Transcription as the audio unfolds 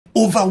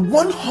Over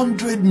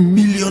 100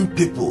 million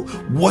people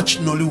watch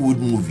Nollywood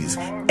movies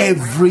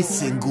every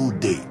single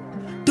day.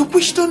 The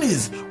question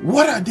is,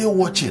 what are they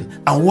watching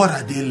and what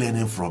are they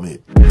learning from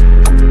it?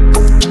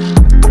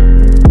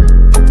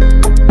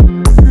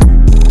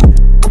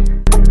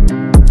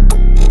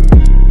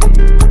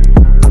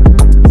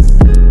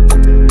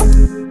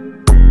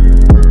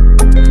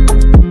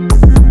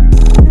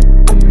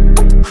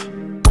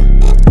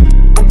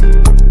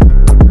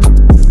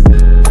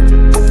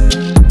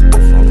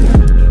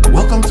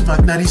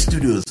 Mcnnadi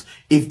Studios.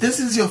 If this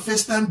is your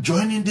first time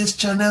joining this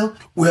channel,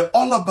 we're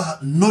all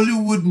about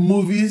Nollywood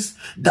movies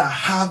that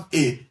have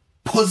a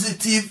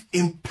positive,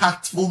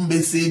 impactful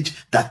message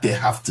that they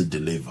have to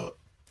deliver.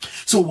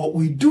 So what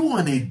we do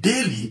on a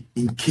daily,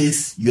 in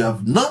case you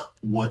have not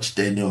watched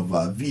any of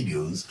our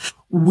videos,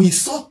 we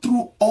sort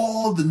through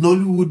all the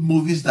Nollywood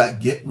movies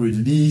that get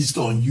released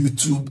on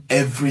YouTube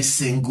every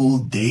single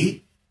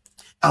day,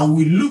 and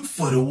we look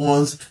for the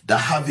ones that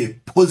have a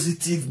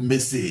positive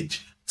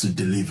message to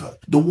deliver,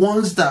 the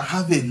ones that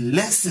have a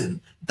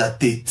lesson that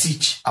they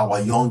teach our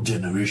young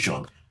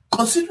generation.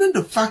 Considering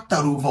the fact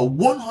that over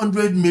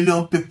 100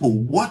 million people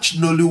watch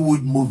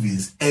Nollywood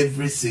movies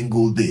every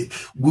single day,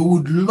 we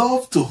would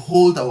love to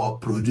hold our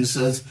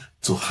producers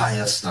to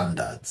higher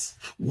standards.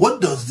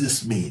 What does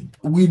this mean?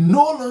 We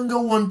no longer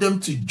want them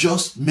to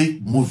just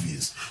make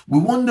movies. We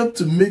want them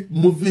to make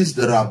movies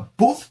that are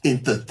both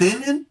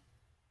entertaining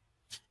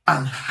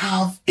and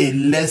have a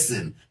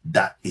lesson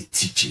that it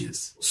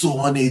teaches. So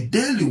on a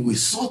daily, we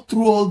sort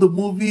through all the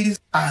movies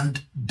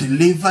and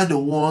deliver the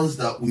ones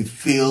that we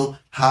feel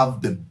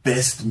have the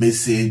best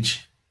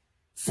message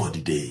for the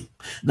day.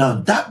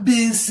 Now, that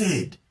being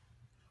said,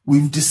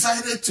 we've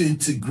decided to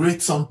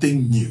integrate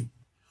something new.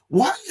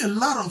 While a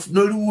lot of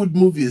Nollywood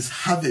movies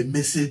have a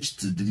message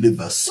to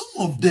deliver, some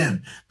of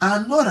them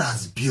are not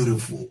as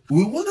beautiful.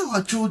 We want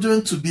our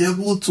children to be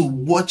able to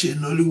watch a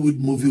Nollywood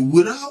movie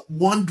without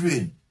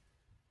wondering,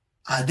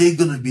 are they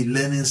going to be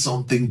learning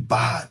something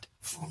bad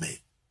from it?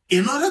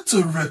 In order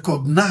to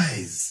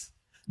recognize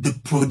the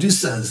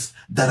producers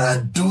that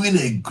are doing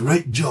a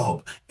great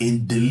job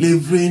in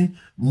delivering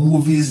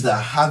movies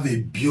that have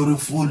a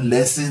beautiful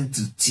lesson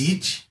to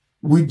teach,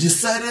 we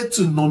decided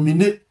to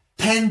nominate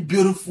 10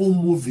 beautiful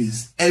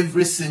movies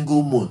every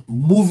single month.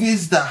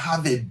 Movies that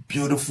have a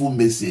beautiful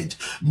message.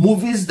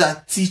 Movies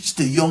that teach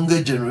the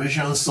younger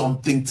generation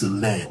something to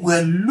learn.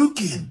 We're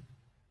looking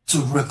to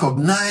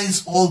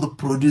recognize all the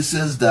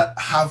producers that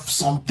have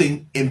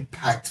something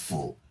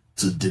impactful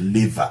to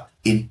deliver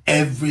in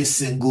every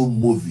single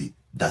movie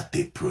that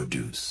they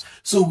produce.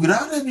 So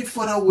without any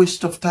further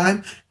waste of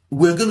time,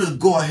 we're going to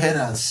go ahead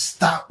and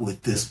start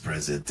with this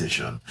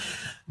presentation.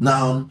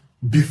 Now,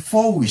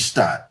 before we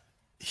start,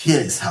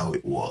 here's how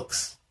it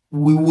works.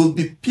 We will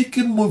be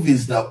picking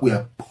movies that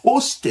were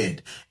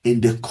posted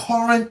in the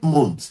current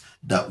month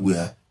that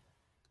we're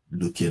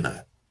looking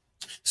at.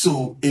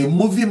 So a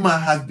movie might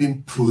have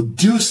been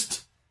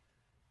produced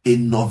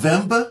in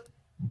November,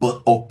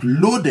 but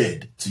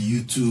uploaded to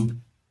YouTube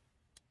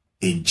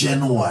in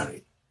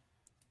January.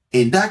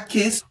 In that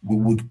case, we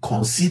would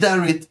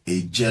consider it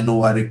a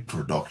January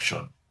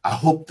production. I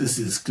hope this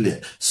is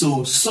clear.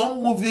 So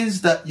some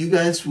movies that you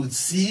guys would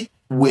see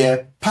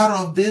were part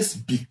of this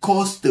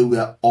because they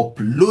were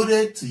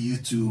uploaded to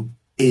YouTube.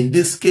 In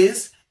this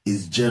case,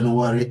 is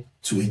January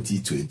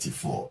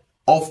 2024.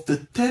 Of the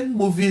 10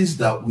 movies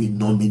that we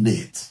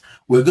nominate,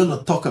 we're going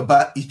to talk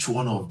about each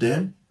one of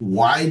them,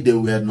 why they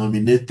were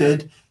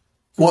nominated,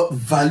 what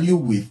value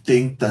we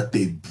think that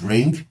they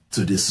bring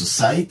to the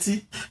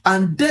society,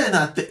 and then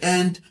at the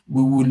end,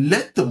 we will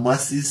let the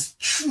masses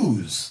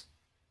choose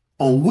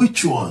on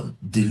which one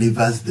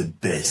delivers the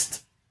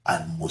best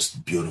and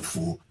most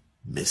beautiful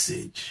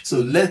message. So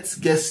let's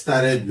get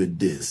started with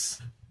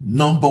this.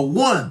 Number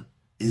 1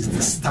 is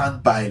The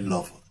Standby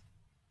Lover.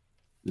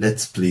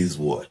 Let's please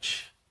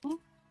watch.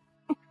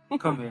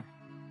 Come here.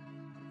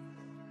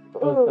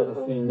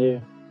 Seeing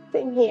you.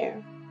 Same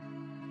here.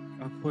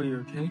 I'll call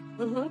you, okay?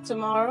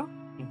 Tomorrow.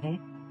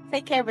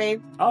 Take care,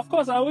 babe. Of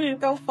course I will.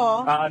 Go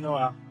far. No,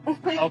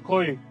 I'll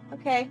call you.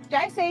 Okay.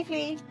 Drive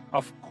safely.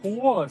 Of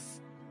course.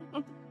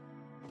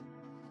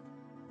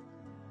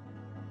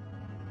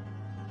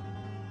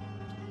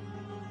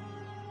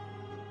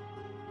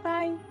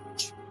 Bye.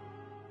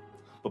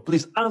 But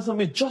please answer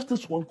me just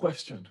this one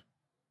question.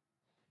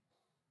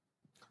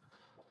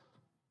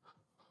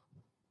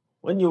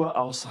 When you were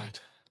outside,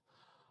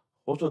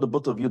 what were the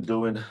both of you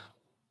doing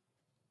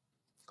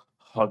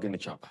hugging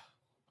each other?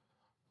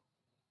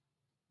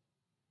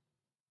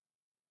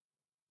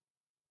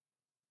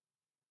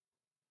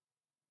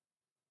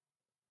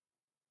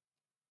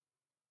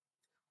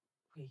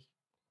 Wait.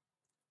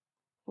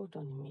 Hold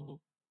on a minute.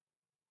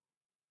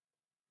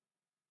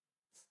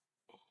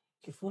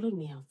 You followed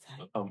me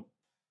outside.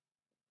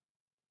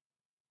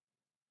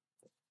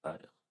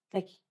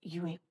 Like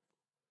you were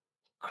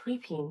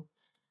creeping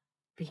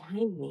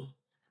behind me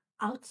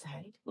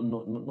outside.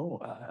 No.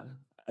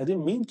 I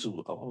didn't mean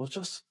to. I was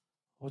just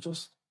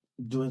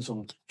doing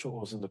some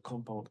chores in the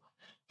compound.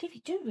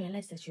 David, do you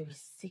realize that you're a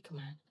sick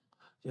man?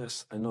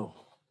 Yes, I know.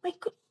 My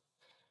God.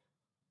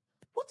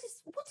 What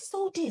is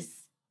all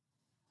this?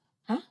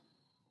 Huh?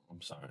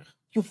 I'm sorry.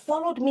 You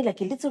followed me like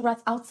a little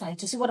rat outside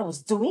to see what I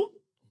was doing?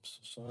 I'm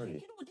so sorry. You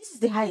know what? This is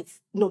the height.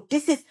 No,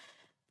 this is...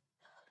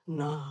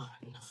 No,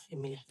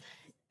 Emilia.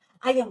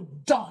 I am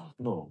done.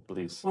 No,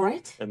 please. All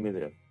right?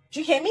 Emilia, Do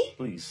you hear me?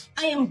 please.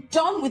 I am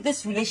done with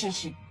this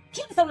relationship. Do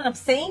you understand what I'm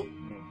saying?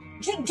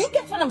 Do you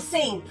get what I'm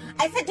saying?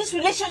 I said this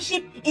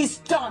relationship is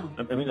done.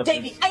 Emilia,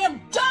 David, please. I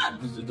am done.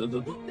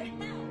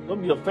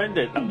 Don't be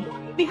offended.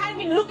 Behind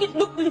me, look.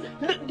 What?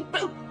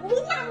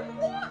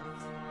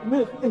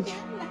 Emilia,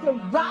 Like a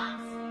rat.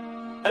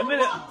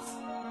 Emilia,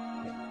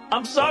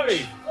 I'm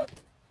sorry.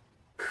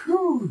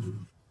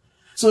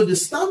 So the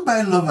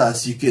standby lover,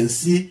 as you can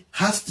see,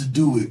 has to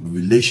do with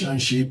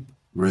relationship,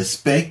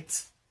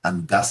 respect,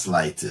 and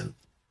gaslighting.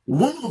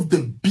 One of the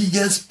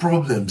biggest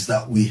problems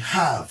that we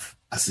have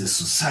as a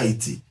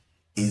society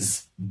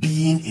is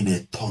being in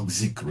a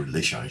toxic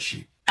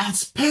relationship.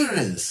 As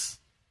parents,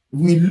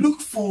 we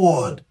look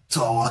forward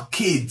to our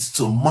kids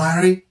to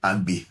marry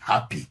and be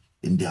happy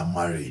in their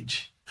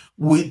marriage.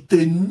 With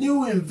the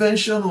new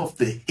invention of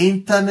the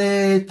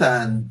internet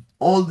and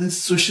all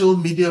these social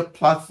media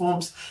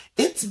platforms,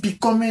 it's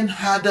becoming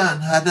harder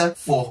and harder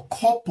for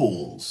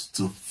couples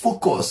to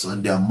focus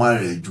on their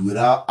marriage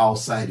without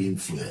outside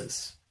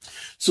influence.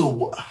 So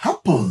what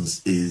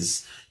happens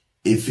is,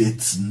 if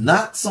it's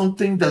not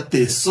something that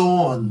they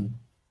saw on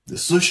the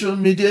social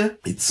media,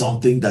 it's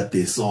something that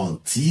they saw on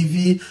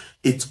TV,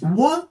 it's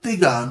one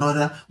thing or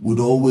another would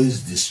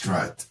always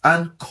distract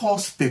and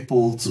cause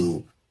people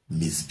to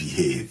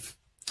misbehave.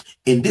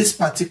 In this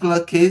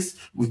particular case,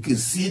 we could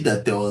see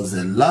that there was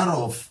a lot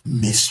of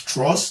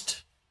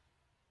mistrust,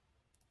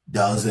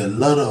 there was a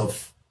lot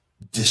of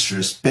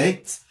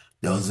disrespect,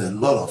 there was a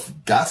lot of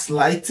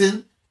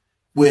gaslighting,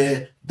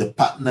 where the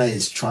partner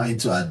is trying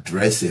to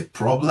address a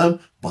problem,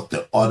 but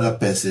the other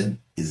person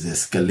is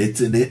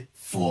escalating it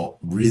for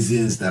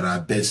reasons that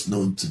are best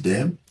known to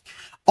them.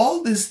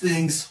 All these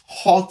things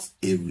hurt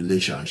a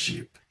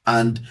relationship.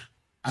 And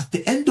at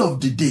the end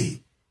of the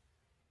day,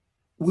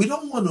 we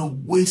don't want to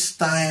waste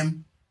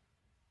time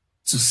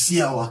to see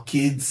our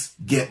kids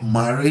get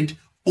married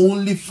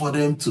only for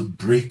them to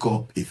break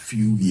up a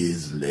few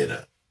years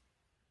later.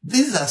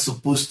 These are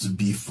supposed to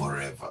be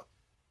forever.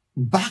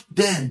 Back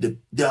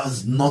then, there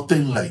was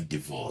nothing like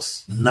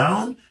divorce.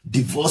 Now,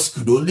 divorce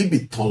could only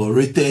be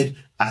tolerated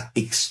at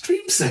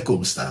extreme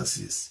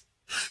circumstances.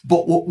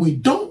 But what we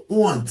don't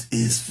want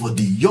is for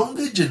the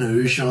younger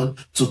generation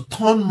to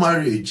turn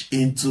marriage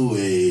into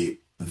a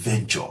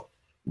venture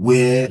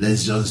where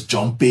let's just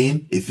jump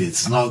in. If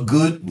it's not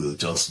good, we'll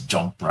just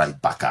jump right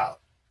back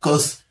out.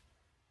 Because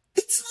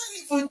it's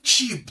not even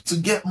cheap to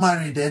get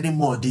married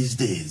anymore these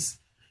days.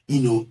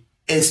 You know,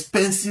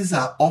 expenses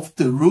are off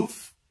the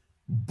roof,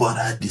 but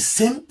at the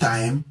same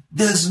time,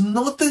 there's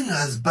nothing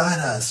as bad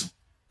as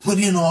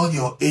putting all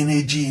your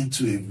energy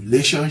into a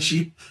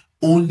relationship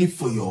only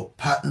for your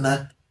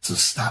partner to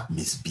start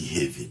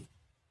misbehaving.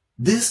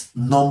 This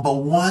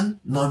 #1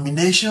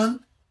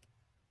 nomination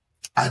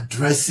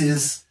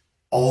addresses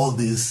all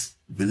these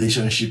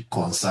relationship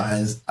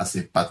concerns as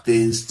it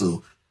pertains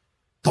to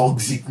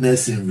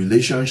toxicness in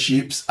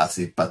relationships, as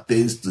it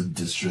pertains to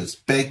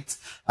disrespect,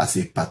 as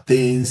it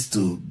pertains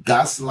to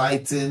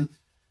gaslighting,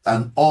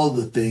 and all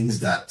the things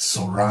that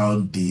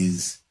surround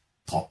these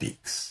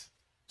topics.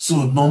 So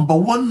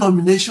 #1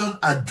 nomination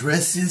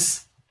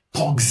addresses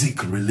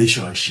toxic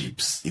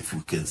relationships, if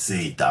we can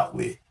say it that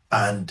way,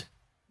 and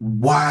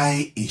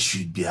why it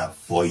should be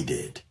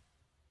avoided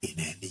in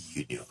any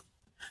union.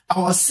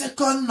 Our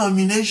second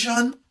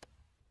nomination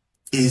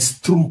is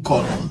True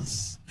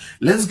Colors.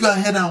 Let's go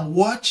ahead and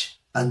watch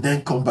and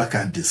then come back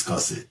and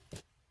discuss it.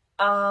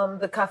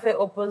 The cafe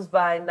opens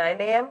by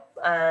 9 a.m.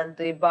 and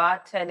the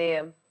bar 10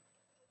 a.m.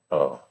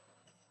 Oh,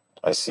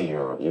 I see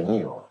you're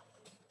new.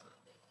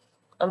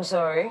 I'm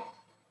sorry.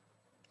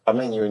 I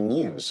mean, you're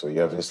new, so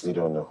you obviously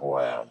don't know who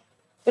I am.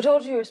 With all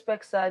due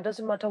respect, sir, it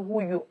doesn't matter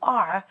who you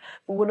are.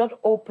 We will not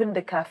open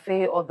the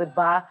cafe or the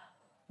bar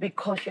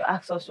because you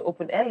asked us to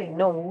open early.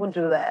 No, we won't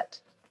do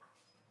that.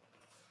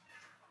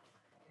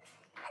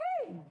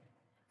 Hey,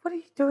 what are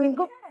you doing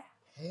here?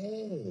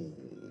 Hey.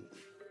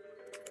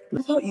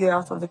 I thought you were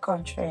out of the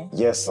country.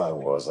 Yes, I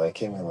was. I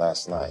came in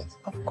last night.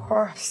 Of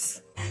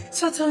course.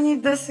 So, Tony,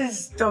 this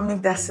is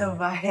Dominic Da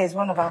Silva. He's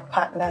one of our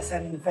partners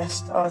and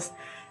investors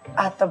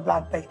at the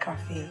Blackbird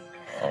Cafe.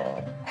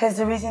 He's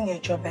the reason your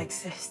job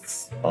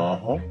exists.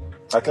 I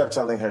kept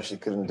telling her she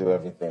couldn't do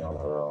everything on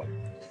her own.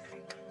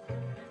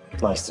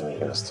 Nice to meet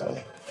you, Miss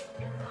Tony.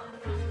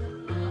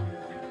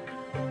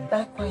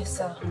 Likewise,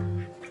 sir.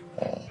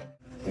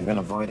 You've been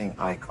avoiding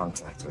eye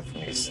contact with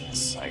me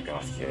since I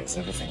got here. Is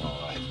everything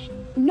all right?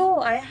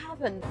 No, I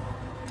haven't.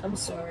 I'm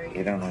sorry.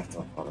 You don't have to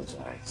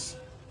apologize.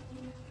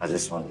 I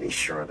just want to be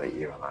sure that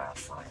you and I are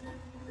fine.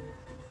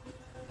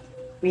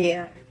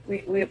 We're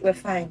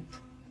fine.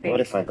 What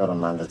if I got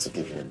Amanda to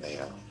give you a day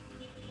out?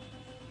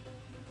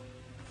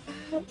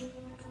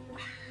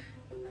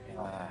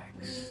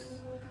 Relax.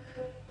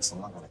 So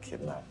I'm not going to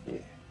kidnap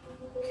you.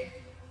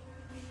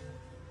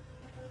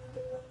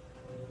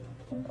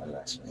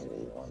 Unless maybe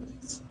you want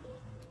it.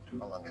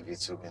 How long have you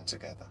two been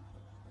together?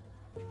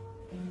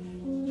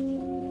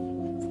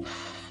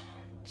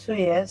 2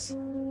 years.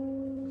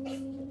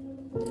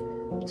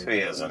 2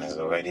 years and he's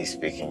already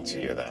speaking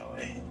to you that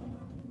way.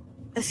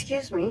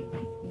 Excuse me?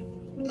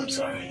 I'm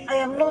sorry. I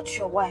am not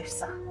your wife,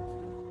 sir.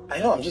 I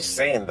know, I'm just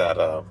saying that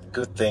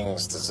good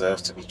things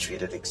deserve to be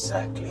treated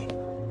exactly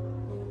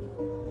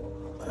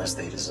as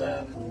they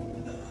deserve.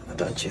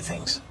 Don't you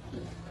think so?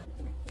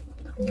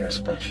 You're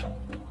special.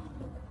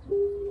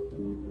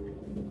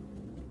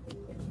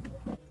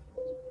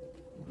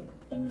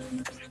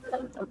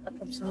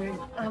 I'm sorry.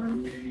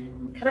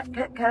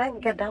 Can I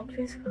get down,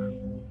 please?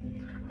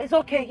 It's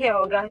okay here,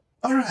 Oga.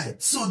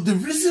 Alright, so the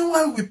reason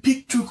why we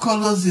pick True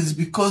Colors is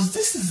because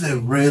this is a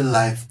real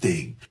life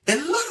thing. A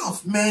lot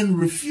of men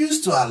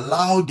refuse to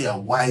allow their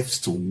wives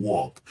to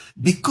work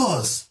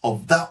because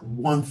of that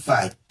one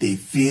fact. They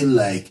feel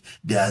like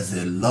there's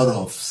a lot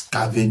of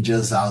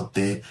scavengers out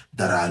there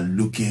that are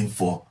looking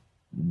for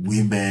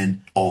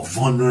women or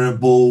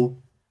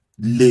vulnerable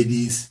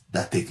ladies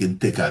that they can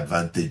take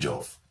advantage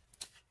of.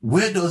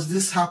 Where does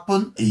this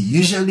happen? It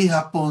usually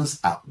happens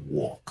at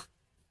work.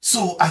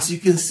 So as you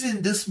can see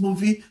in this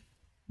movie,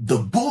 the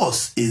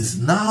boss is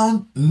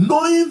now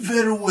knowing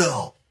very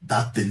well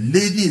that the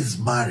lady is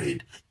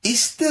married, is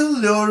still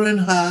luring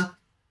her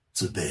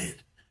to bed.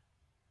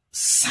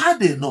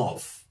 Sad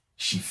enough,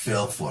 she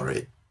fell for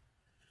it.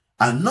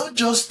 And not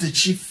just did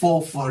she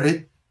fall for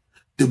it,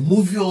 the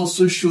movie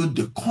also showed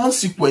the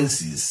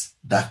consequences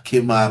that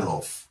came out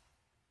of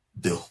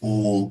the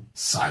whole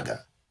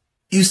saga.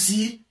 You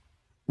see,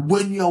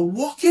 when you're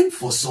working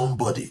for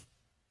somebody,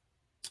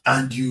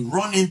 and you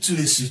run into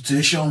a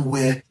situation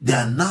where they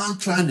are now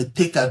trying to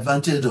take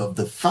advantage of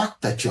the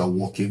fact that you are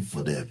working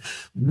for them.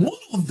 One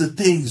of the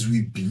things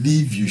we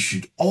believe you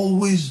should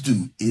always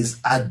do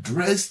is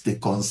address the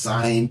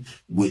concern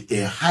with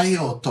a higher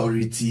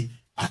authority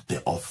at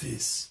the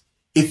office.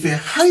 If a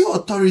higher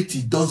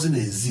authority doesn't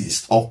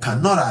exist or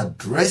cannot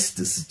address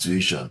the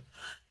situation,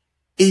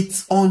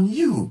 it's on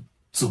you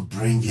to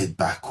bring it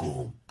back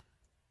home.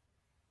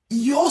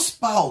 Your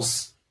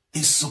spouse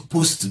is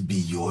supposed to be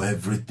your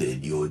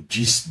everything, your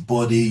gist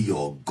buddy,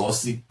 your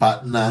gossip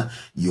partner,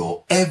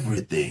 your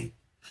everything.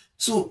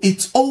 So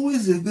it's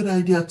always a good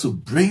idea to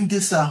bring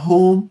this at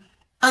home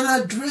and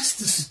address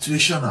the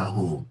situation at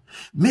home.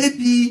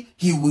 Maybe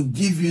he will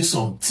give you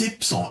some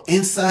tips or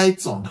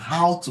insights on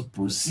how to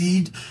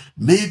proceed.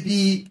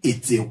 Maybe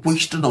it's a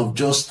question of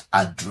just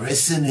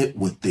addressing it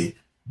with the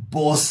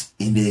boss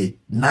in a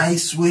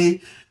nice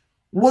way.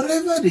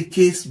 Whatever the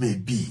case may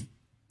be,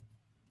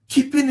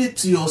 keeping it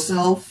to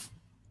yourself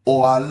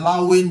or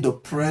allowing the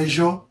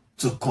pressure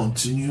to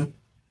continue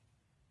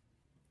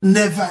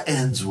never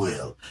ends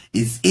well.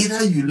 It's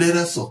either you let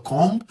her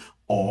succumb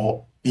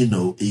or,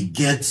 it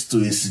gets to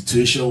a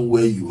situation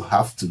where you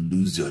have to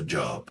lose your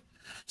job.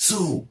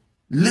 So,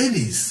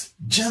 ladies,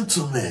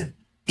 gentlemen,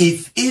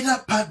 if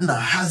either partner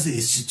has a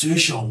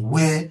situation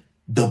where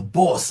the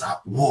boss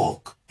at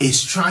work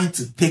is trying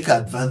to take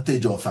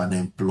advantage of an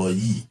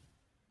employee,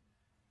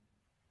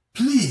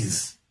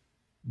 please,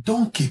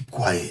 don't keep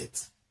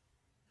quiet.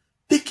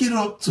 Take it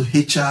up to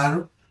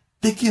HR,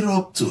 take it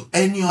up to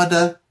any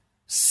other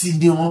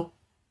senior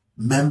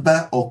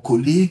member or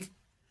colleague,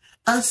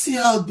 and see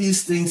how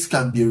these things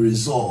can be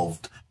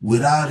resolved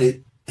without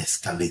it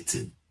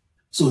escalating.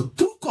 So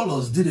True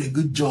Colors did a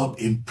good job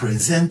in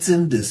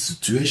presenting the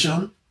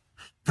situation,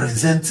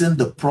 presenting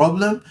the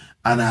problem,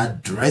 and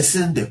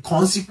addressing the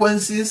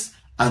consequences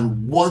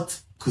and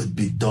what could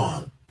be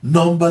done.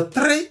 Number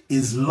 3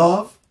 is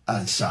love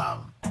and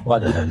charm. What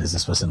the hell is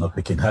this person not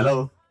picking?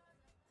 Hello?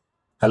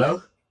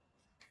 Hello?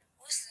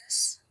 Who's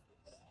this?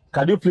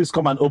 Can you please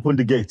come and open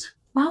the gate?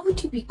 Why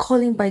would you be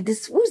calling by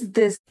this? Who's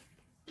this?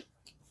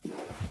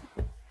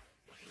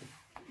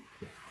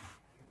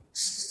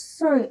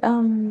 Sorry, Who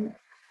am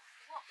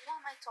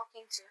I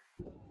talking to?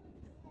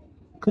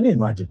 Can you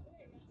imagine?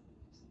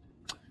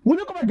 Will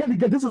you come and get the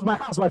gate? This is my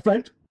house, my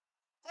friend.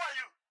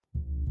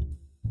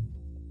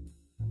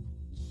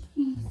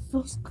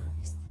 Jesus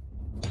Christ.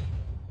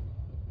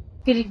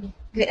 Good evening.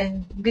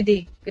 Good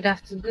day. Good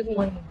afternoon. Good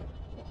morning.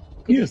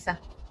 Good day, sir.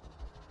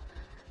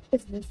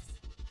 What's this?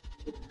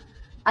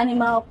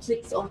 Animal,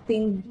 place, or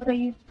thing? What are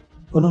you?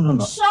 Oh,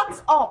 no.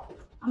 Shut up!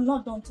 I'm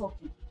not done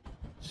talking.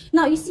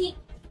 Now, you see,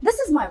 this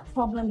is my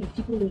problem with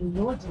people in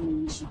your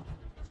generation.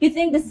 You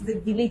think this is the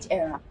village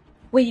era,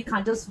 where you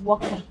can just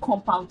walk from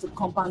compound to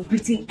compound,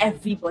 greeting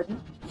everybody.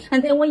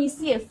 And then when you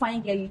see a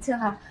fine girl, you tell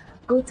her,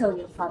 go tell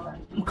your father,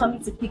 I'm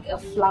coming to pick a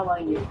flower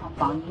in your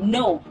compound.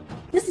 No,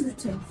 this is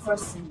the 21st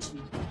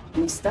century,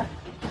 mister.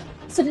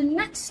 So the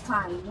next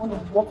time you want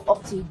to walk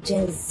up to a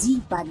Gen Z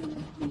body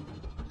like me,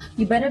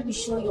 you better be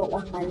sure you're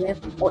on my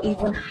level or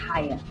even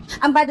higher.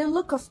 And by the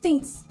look of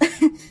things,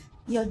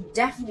 you're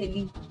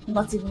definitely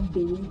not even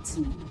beneath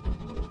to me.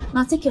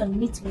 Now take your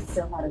nitwit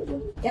self out of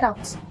here. Get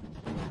out.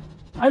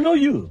 I know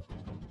you.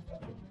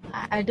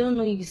 I don't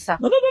know you, sir.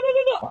 No.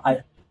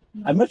 I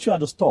met you at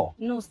the store.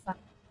 No, sir.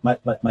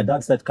 My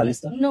dad said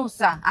Kalista. No,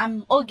 sir.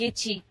 I'm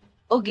Ogechi.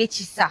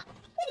 Ogechi, sir.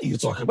 What are you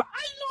talking about?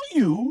 I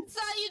know you. Sir,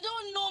 you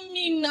don't know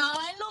me now.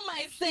 I know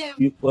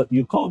myself.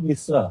 You call me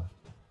sir.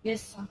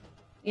 Yes, sir.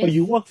 Yes. But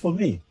you work for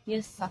me.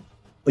 Yes, sir.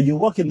 But you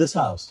work in this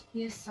house.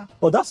 Yes, sir.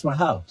 Oh, that's my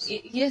house.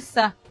 Yes,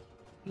 sir.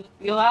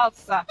 Your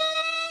house, sir.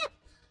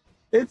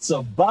 It's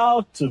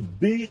about to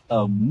be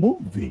a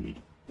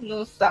movie.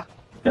 No, sir.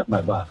 Get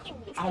my bag.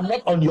 I'm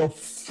not on your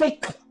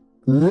fake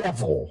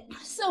level.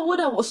 So what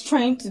I was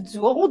trying to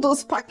do, all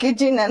those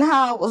packaging and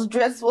how I was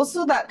dressed was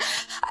so that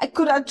I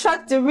could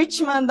attract a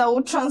rich man that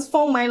would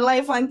transform my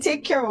life and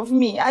take care of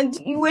me. And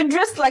you were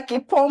dressed like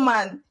a poor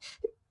man.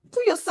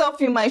 Put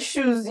yourself in my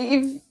shoes.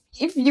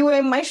 If you were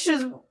in my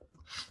shoes,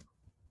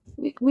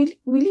 will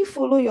you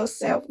follow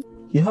yourself?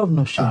 You have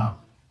no shame.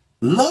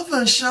 Love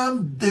and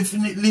Sham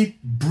definitely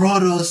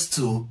brought us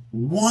to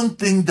one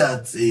thing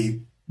that's a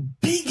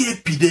big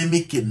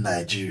epidemic in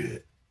Nigeria.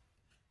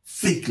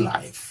 Fake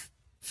life.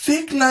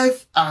 Fake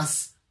life,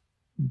 as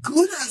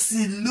good as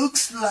it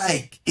looks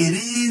like it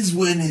is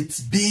when it's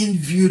being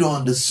viewed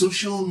on the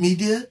social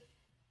media,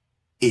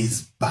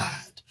 is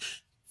bad.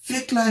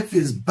 Fake life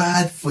is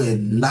bad for a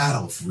lot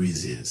of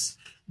reasons.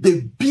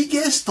 The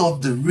biggest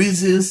of the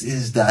reasons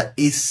is that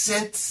it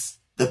sets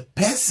the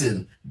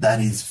person that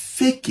is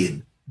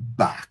faking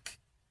back.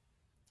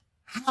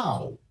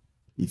 How,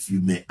 if you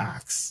may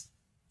ask?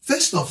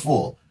 First of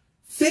all,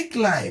 fake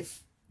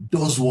life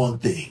does one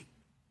thing.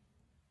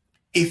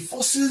 It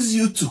forces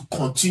you to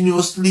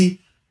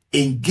continuously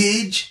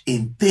engage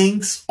in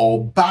things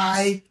or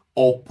buy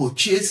or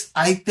purchase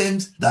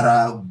items that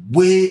are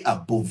way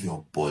above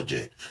your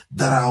budget,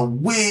 that are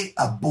way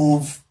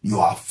above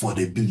your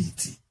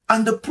affordability.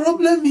 And the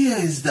problem here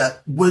is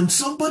that when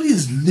somebody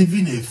is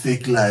living a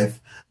fake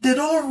life, they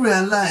don't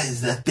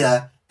realize that they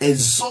are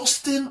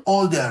exhausting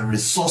all their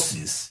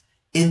resources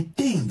in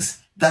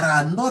things that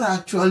are not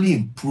actually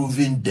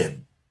improving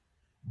them,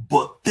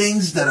 but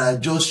things that are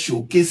just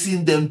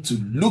showcasing them to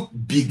look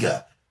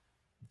bigger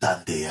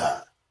than they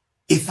are.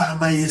 If I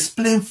may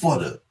explain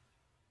further,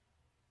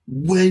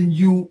 when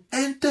you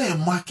enter a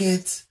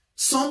market,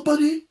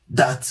 somebody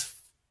that's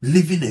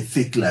living a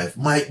fake life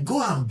might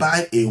go and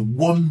buy a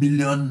 1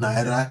 million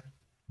naira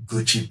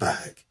Gucci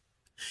bag.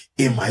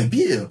 It might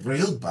be a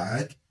real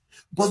bag,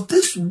 but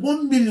this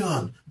 1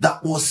 million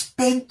that was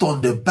spent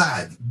on the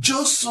bag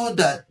just so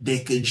that they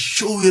can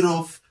show it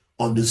off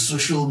on the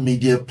social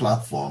media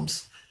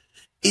platforms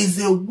is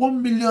a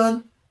 1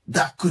 million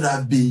that could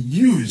have been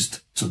used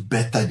to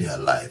better their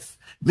life.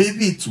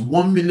 Maybe it's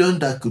 1 million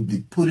that could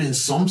be put in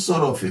some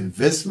sort of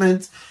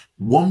investment,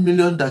 1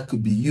 million that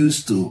could be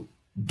used to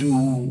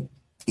do,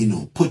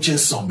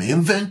 purchase some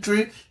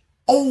inventory,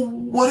 or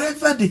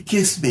whatever the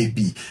case may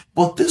be.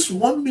 But this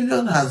 1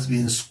 million has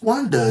been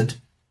squandered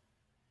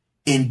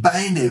in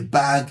buying a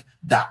bag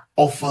that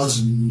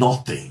offers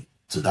nothing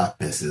to that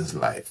person's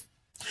life.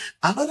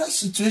 Another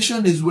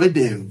situation is where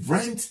they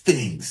rent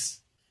things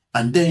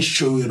and then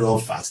show it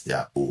off as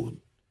their own.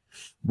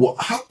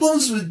 What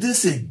happens with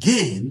this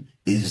again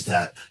is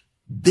that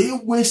they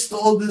waste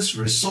all these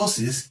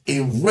resources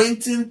in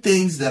renting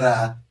things that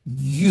are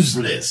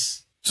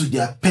useless to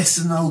their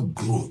personal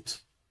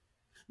growth.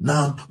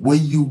 Now,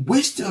 when you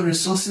waste your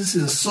resources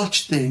in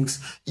such things,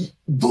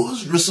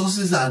 those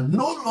resources are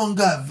no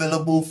longer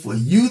available for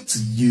you to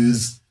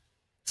use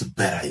to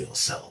better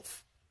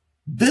yourself.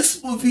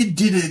 This movie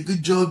did a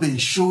good job in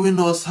showing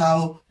us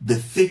how the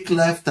fake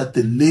life that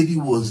the lady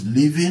was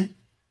living,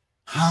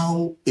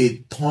 how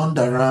it turned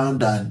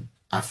around and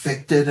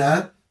affected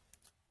her,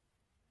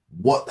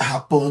 what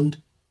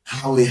happened,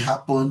 how it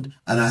happened,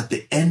 and at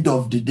the end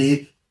of the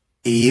day,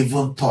 it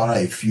even taught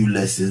her a few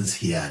lessons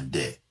here and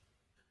there.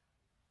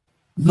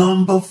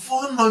 Number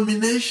 4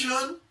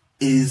 nomination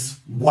is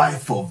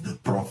Wife of the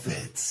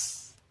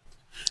Prophets.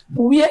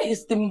 Where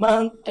is the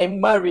man I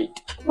married?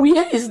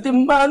 Where is the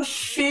man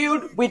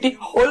filled with the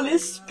Holy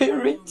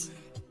Spirit?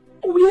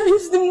 Where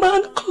is the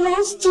man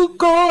close to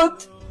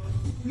God?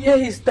 Where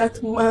is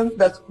that man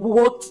that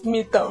walked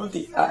me down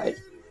the aisle?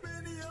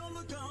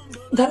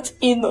 That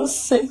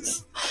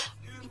innocence,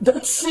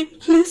 that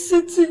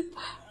simplicity,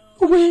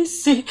 where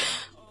is he?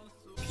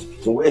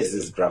 Where is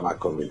this drama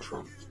coming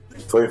from?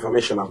 For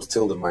information, I'm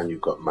still the man you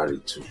got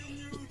married to.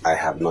 I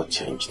have not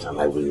changed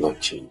and I will not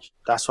change.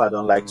 That's why I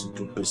don't like to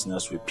do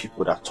business with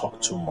people that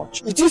talk too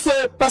much. It is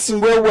a person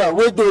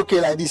where do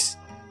okay like this.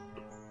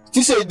 It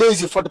is a day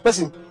for the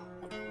person.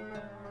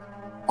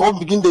 God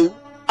begin to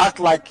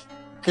act like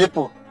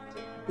cripple.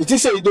 It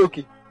is a day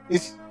okay.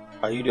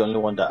 Are you the only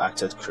one that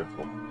acted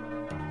cripple?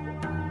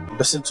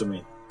 Listen to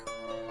me.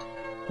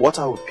 What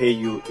I will pay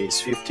you is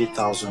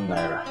 50,000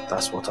 naira.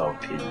 That's what I will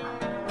pay you.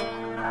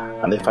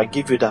 And if I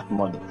give you that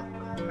money,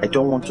 I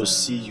don't want to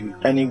see you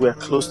anywhere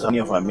close to any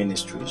of our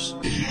ministries.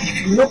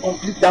 You don't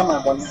complete that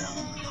my money.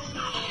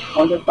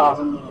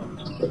 100,000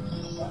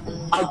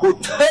 naira. I go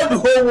tell the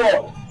whole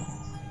world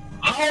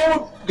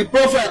how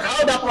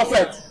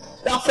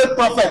that fake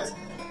prophet,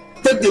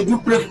 take the do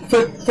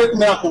fake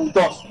miracle with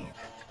us.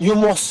 You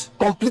must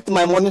complete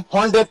my money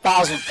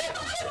 100,000.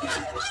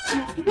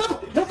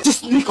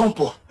 This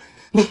Nikompo,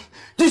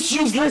 this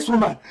useless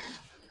woman,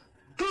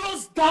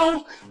 close closed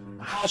down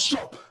her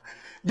shop.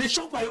 The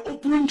shop I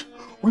opened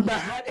with my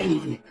hard-earned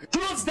money.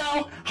 Closed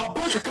down her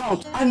bank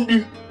account. And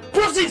the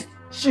proceeds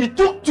she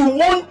took to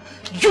one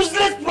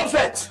useless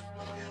prophet.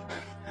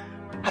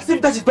 As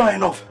if that is not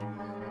enough.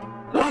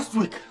 Last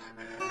week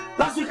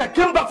I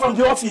came back from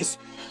the office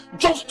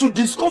just to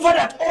discover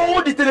that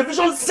all the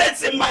television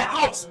sets in my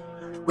house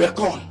were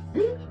gone.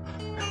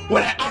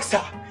 When I asked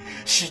her,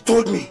 she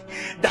told me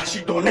that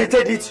she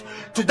donated it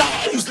to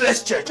that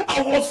useless church.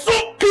 I was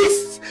so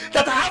pissed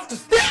that I have to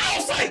stay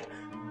outside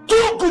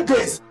 2 good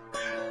days.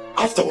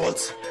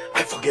 Afterwards,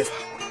 I forgave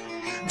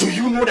her. Do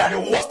you know that the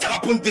worst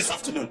happened this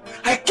afternoon?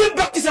 I came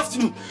back this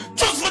afternoon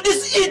just for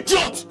this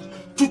idiot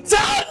to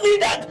tell me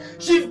that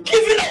she's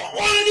given her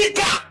only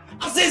car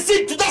as a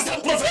seed to that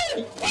same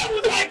prophet. Why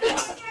would I do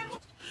that?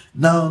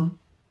 Now,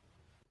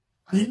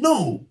 I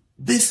know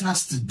this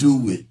has to do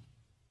with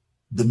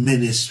the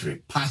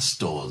ministry,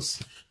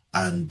 pastors,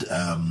 and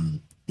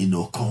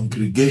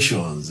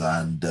congregations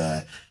and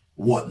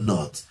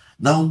whatnot.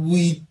 Now,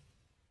 we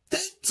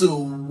tend to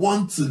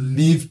want to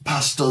leave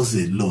pastors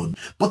alone,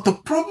 but the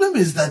problem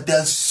is that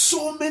there's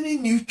so many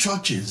new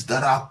churches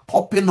that are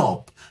popping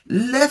up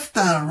left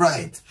and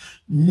right,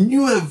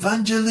 new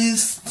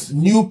evangelists,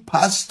 new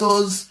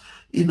pastors,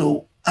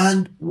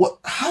 and what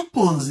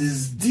happens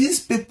is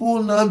these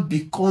people now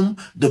become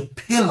the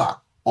pillar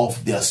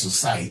of their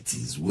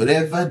societies,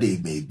 wherever they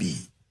may be.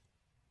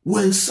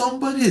 When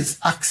somebody is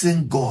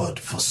asking God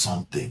for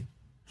something,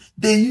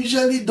 they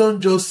usually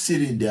don't just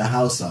sit in their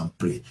house and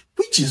pray,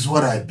 which is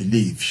what I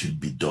believe should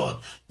be done.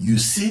 You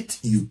sit,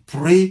 you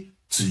pray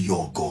to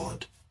your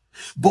God.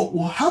 But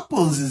what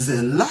happens is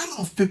a lot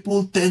of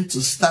people tend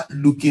to start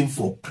looking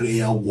for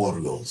prayer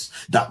warriors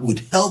that would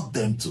help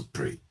them to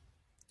pray.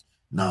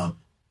 Now,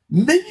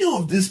 many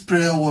of these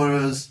prayer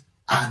warriors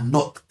are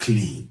not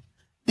clean.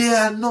 They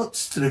are not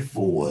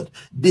straightforward.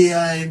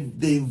 They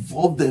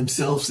involve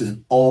themselves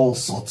in all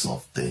sorts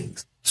of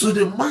things. So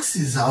the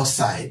masses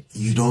outside,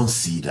 you don't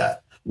see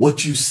that.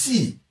 What you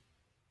see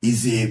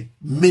is a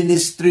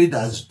ministry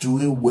that's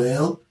doing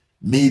well,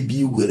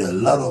 maybe with a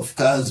lot of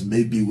cars,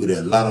 maybe with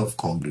a lot of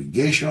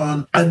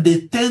congregation, and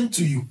they tend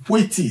to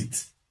equate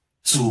it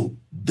to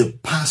the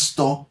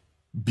pastor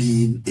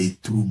being a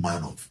true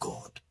man of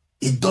God.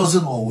 It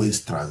doesn't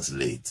always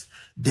translate.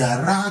 There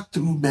are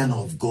true men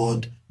of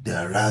God.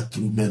 There are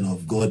true men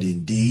of God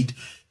indeed.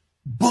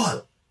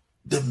 But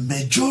the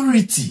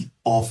majority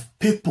of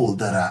people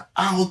that are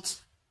out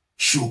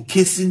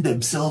showcasing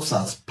themselves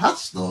as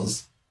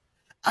pastors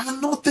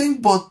are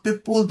nothing but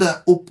people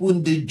that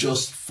opened it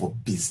just for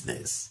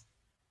business.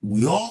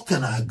 We all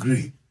can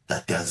agree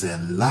that there's a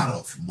lot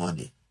of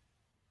money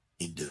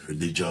in the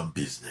religion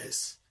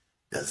business.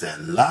 There's a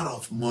lot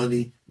of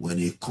money when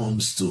it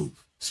comes to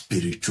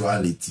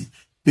spirituality.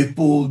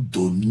 People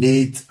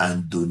donate,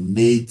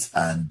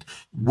 and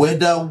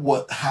whether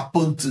what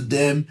happened to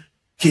them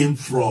came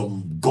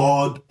from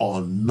God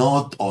or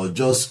not, or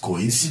just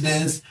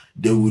coincidence,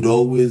 they would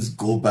always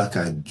go back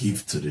and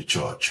give to the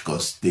church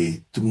because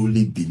they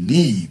truly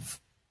believe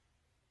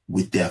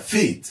with their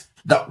faith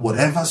that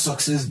whatever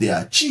success they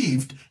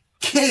achieved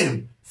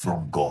came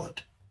from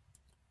God.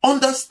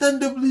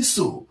 Understandably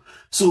so.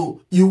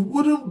 So you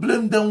wouldn't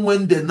blame them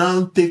when they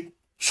now take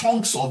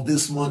chunks of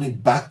this money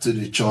back to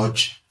the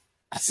church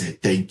as a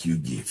thank you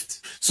gift.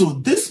 So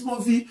this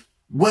movie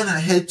went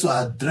ahead to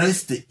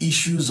address the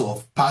issues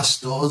of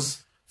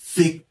pastors,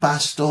 fake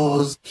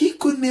pastors. He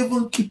couldn't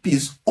even keep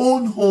his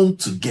own home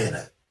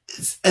together.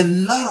 It's a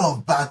lot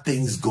of bad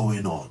things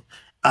going on.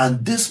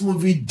 And this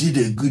movie did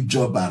a good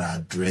job at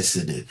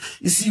addressing it.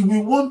 You see, we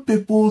want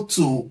people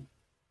to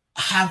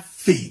have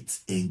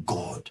faith in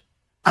God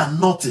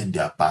and not in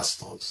their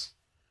pastors.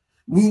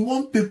 We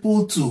want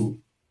people to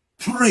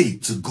pray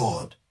to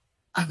God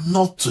and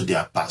not to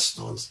their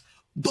pastors.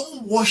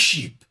 Don't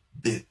worship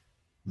the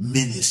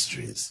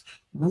ministries.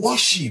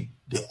 Worship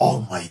the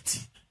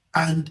Almighty.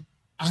 And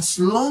as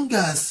long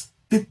as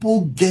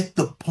people get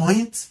the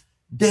point,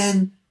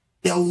 then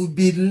there will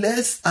be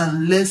less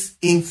and less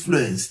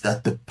influence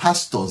that the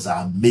pastors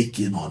are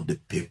making on the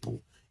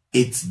people.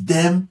 It's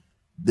them,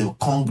 the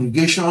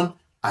congregation,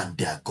 and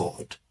their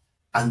God.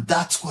 And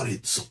that's what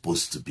it's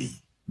supposed to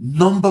be.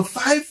 Number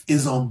 5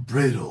 is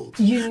Unbridled.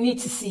 You need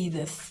to see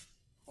this.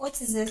 What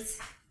is it?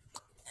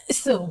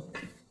 So,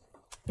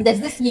 there's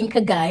this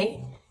Yinka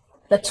guy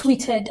that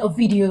tweeted a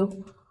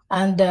video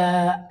and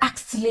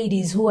asked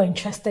ladies who are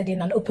interested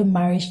in an open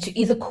marriage to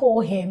either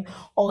call him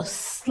or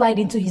slide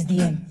into his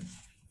DM.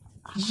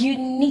 You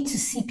need to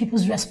see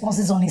people's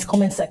responses on his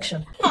comment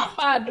section.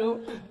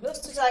 Those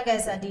two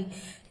guys are the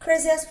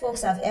craziest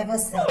folks I've ever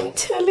seen. I'm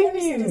telling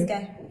you. This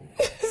guy.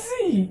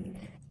 See?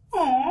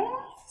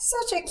 Aww,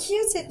 such a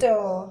cutie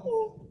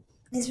though.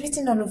 It's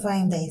written all over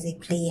him that he's a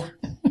player.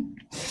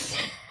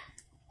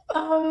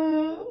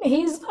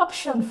 His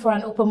option for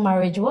an open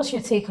marriage, what's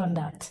your take on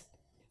that?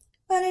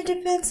 Well, it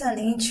depends on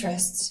the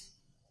interest.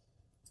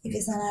 If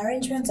it's an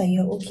arrangement that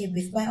you're okay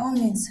with, by all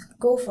means,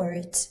 go for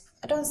it.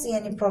 I don't see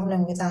any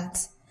problem with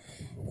that.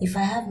 If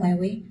I have my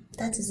way,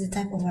 that is the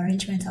type of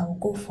arrangement I will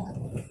go for.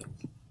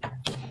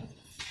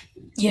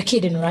 You're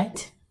kidding,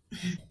 right?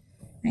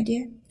 My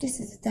dear, this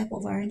is the type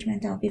of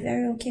arrangement that will be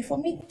very okay for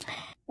me.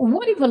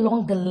 What if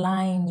along the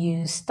line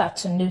you start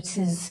to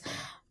notice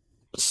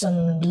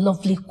some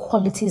lovely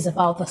qualities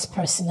about this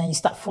person and you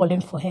start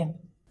falling for him?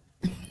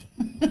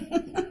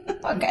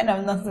 What kind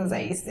of nonsense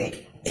are you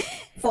saying?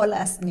 Fall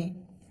as me.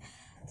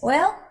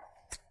 Well,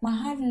 my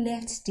heart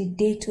left the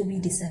day Toby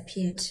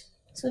disappeared.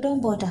 So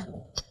don't bother.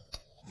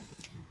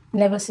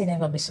 Never say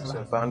never, Bisola.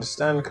 So if I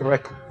understand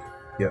correctly,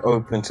 you're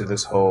open to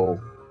this whole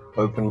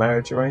open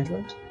marriage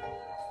arrangement?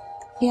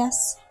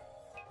 Yes.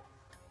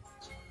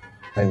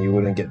 And you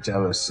wouldn't get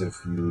jealous if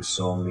you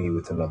saw me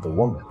with another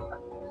woman?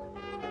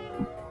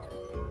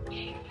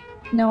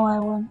 No, I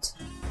won't.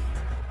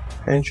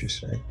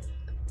 Interesting.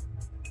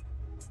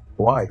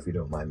 Why, if you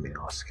don't mind me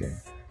asking?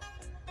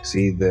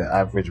 See, the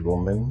average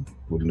woman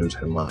would lose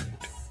her mind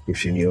if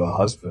she knew her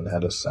husband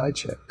had a side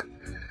chick.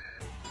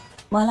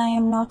 Well, I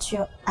am not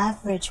your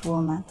average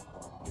woman.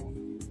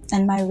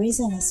 And my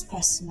reason is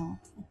personal.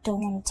 I don't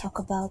want to talk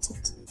about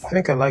it. I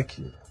think I like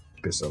you,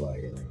 Bisola.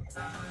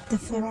 The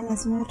feeling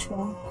is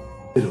mutual.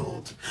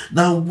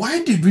 Now,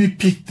 why did we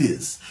pick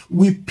this?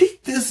 We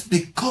picked this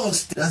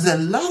because there's a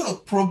lot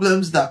of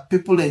problems that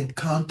people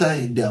encounter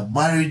in their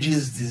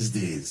marriages these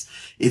days.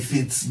 If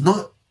it's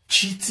not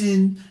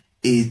cheating,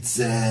 it's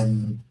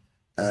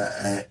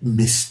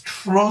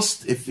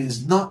mistrust. If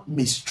it's not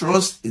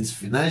mistrust, it's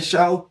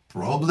financial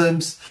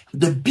problems.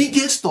 The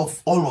biggest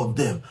of all of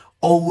them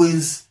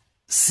always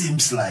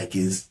seems like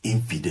is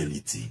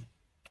infidelity.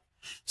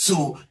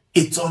 So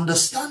it's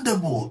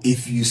understandable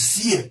if you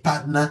see a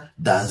partner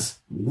that's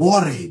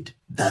worried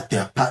that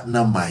their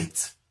partner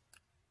might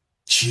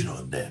cheat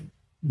on them.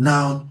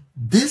 Now,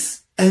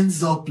 this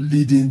ends up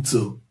leading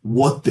to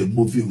what the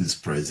movie is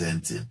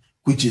presenting,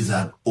 which is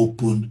an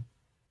open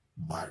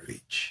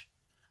marriage.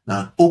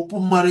 Now, an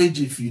open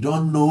marriage, if you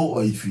don't know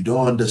or if you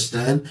don't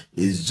understand,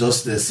 is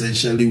just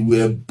essentially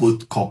where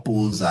both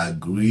couples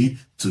agree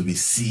to be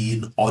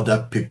seeing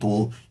other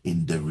people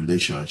in the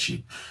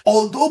relationship.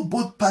 Although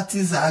both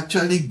parties are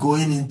actually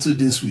going into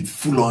this with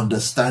full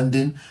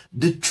understanding,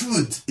 the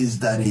truth is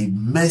that it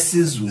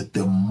messes with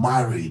the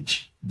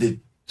marriage, the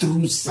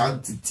true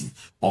sanctity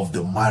of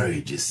the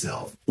marriage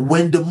itself.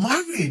 When the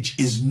marriage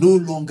is no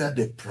longer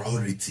the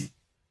priority,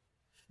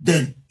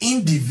 then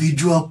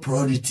individual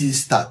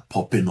priorities start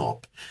popping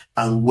up.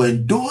 And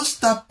when those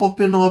start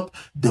popping up,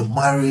 the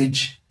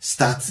marriage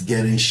starts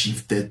getting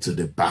shifted to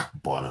the back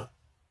burner.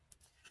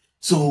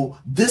 So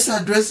this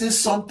addresses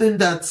something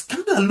that's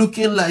kind of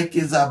looking like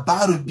it's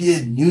about to be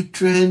a new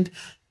trend.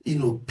 You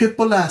know,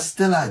 people are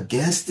still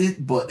against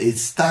it, but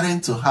it's starting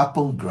to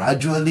happen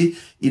gradually.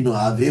 You know,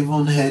 I've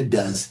even heard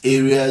there's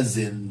areas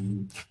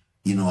in,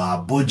 you know,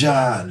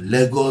 Abuja and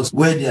Lagos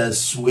where there's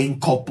swing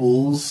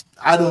couples.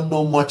 I don't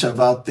know much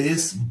about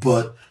this,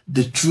 but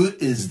the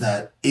truth is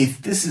that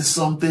if this is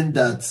something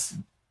that's,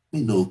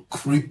 you know,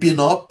 creeping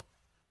up,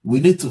 we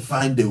need to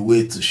find a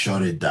way to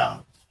shut it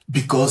down.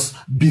 Because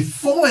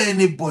before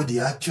anybody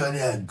actually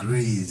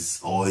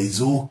agrees or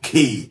is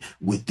okay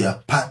with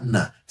their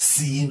partner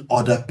seeing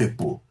other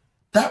people,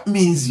 that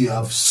means you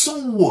have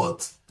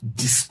somewhat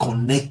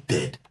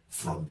disconnected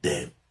from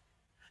them.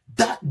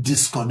 That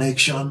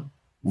disconnection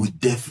will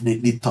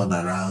definitely turn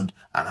around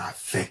and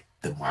affect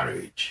the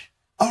marriage.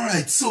 All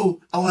right, so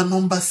our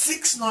number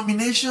 6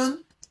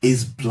 nomination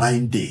is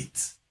Blind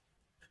Date.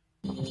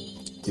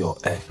 Your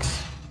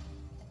ex.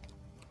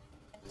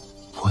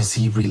 Was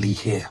he really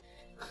here?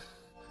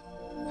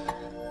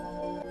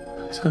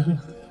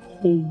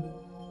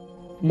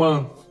 Oh,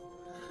 man,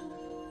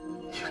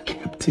 you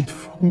kept it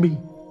from me.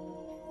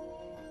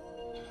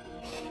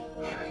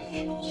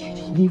 You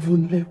didn't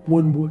even let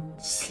one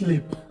word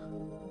slip.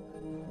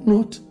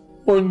 Not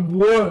one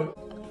word.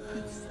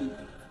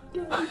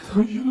 I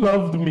thought you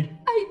loved me.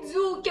 I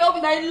do,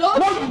 Kelvin, I love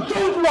No, you. you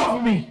don't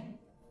love me.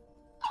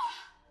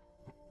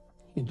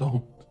 You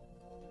don't.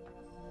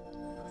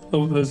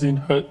 Love doesn't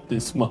hurt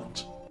this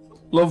much.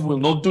 Love will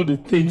not do the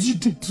things you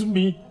did to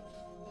me.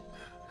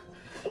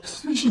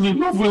 Especially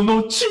love will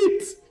not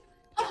cheat.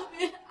 I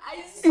mean, I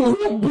You swear.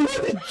 will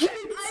bloody cheat.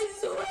 I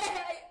swear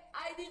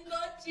I did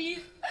not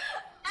cheat.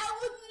 I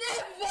would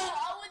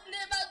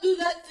never do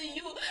that to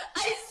you.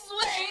 I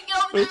swear,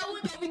 Kelvin, I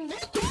would have been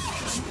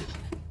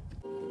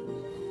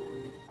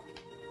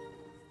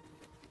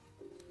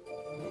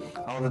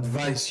I would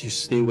advise you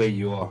stay where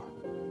you are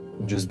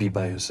and just be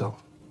by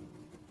yourself.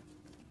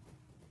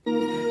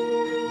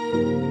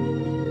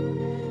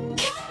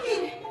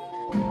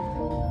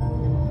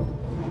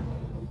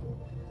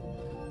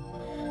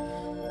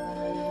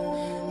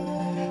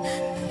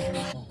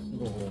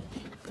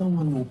 Come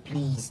on, no,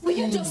 please. Will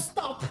you just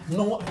stop?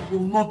 No, I will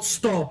not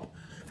stop.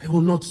 I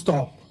will not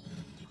stop.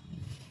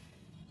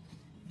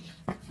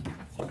 Why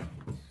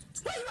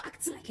are you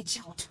acting like a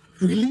child?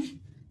 Really?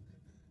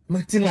 I'm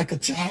acting like a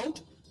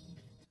child?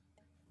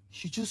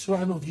 She just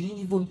ran off. You didn't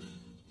even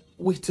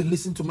wait to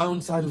listen to my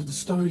own side of the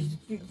story.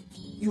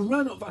 You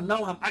ran off and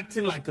now I'm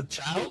acting like a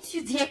child? Don't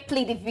you dare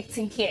play the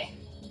victim here.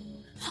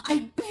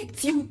 I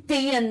begged you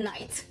day and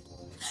night.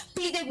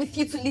 pleaded with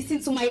you to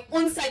listen to my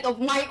own side of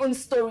my own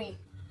story.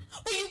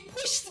 But you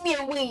pushed me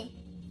away,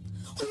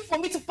 only for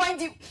me to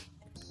find you.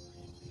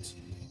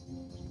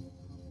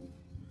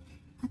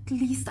 At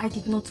least I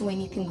did not do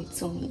anything with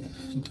Tony.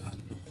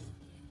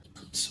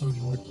 I'm sorry,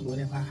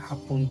 whatever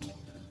happened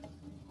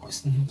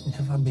was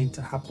never meant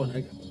to happen.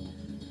 I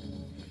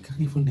can't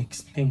even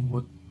explain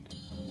what...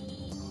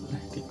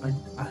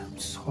 I'm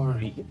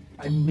sorry.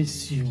 I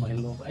miss you, my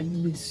love. I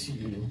miss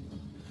you.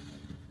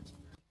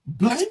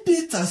 Blind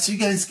date, as you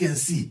guys can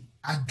see,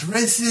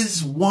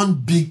 addresses one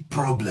big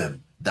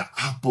problem that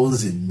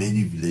happens in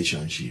many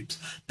relationships: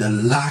 the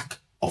lack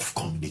of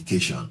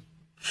communication.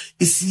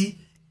 You see,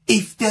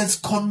 if there's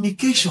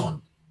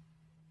communication,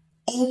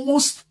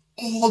 almost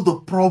all the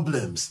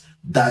problems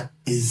that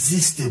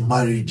exist in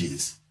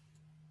marriages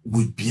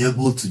would be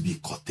able to be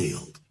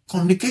curtailed.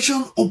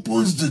 Communication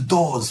opens the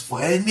doors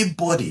for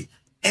anybody,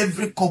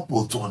 every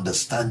couple, to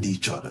understand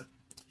each other.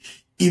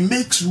 It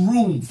makes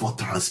room for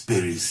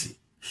transparency.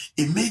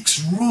 It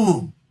makes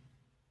room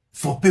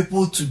for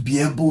people to be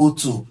able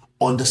to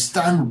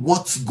understand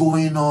what's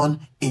going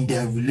on in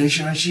their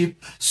relationship.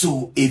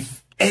 So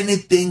if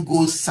anything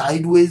goes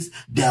sideways,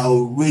 they're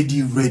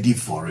already ready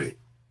for it.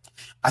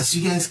 As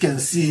you guys can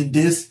see in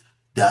this,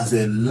 there's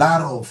a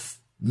lot of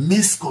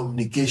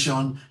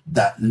miscommunication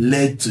that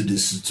led to the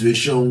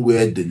situation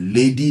where the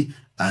lady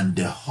and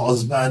the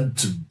husband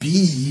to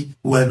be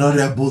were not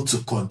able to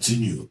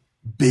continue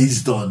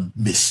based on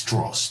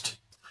mistrust.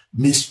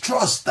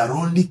 Mistrust that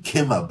only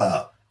came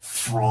about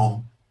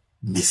from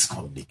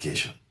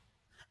miscommunication.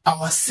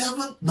 Our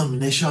 7th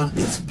nomination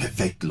is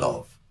Perfect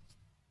Love.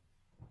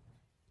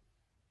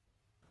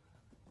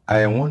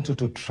 I want you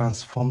to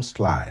transform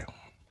Sly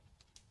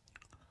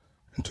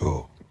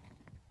into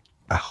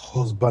a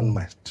husband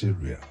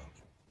material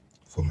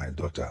for my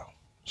daughter,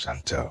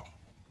 Chantel.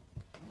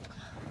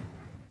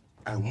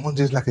 I want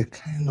this like a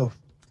kind of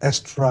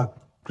extra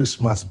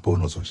Christmas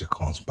bonus when she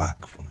comes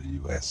back from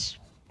the US.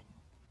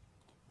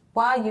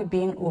 Why are you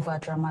being over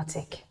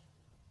dramatic?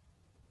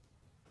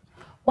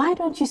 Why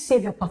don't you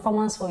save your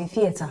performance for a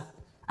theater?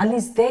 At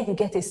least there you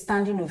get a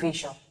standing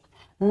ovation.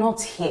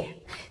 Not here.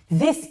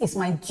 This is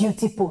my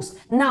duty post.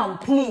 Now,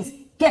 please,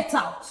 get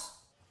out.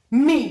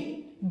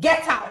 Me,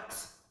 get out.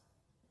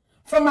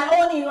 From my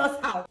own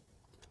in-laws house.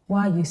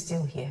 Why are you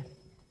still here?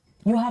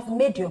 You have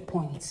made your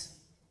point.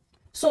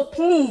 So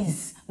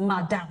please,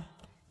 madam,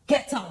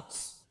 get out.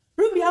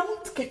 Ruby, I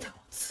won't get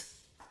out.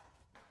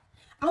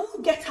 I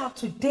won't get out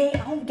today.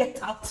 I won't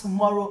get out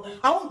tomorrow.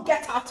 I won't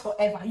get out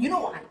forever. You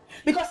know why?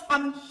 Because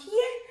I'm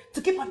here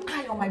to keep an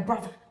eye on my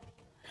brother.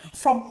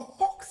 From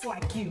hawks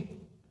like you.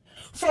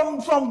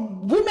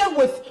 From women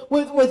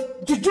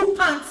with juju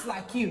pants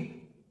like you.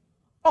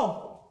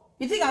 Oh,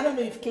 you think I don't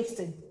know you've kissed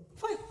him?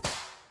 Fine.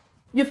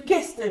 You've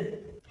kissed him.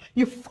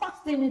 You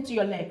forced him into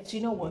your legs.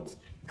 You know what?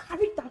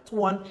 Carry that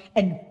one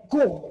and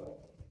go.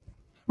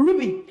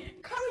 Ruby,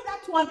 carry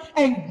that one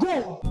and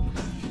go.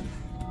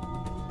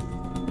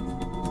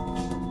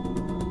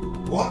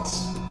 What?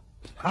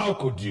 How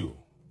could you?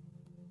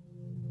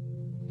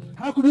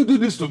 How could you do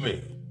this to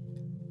me?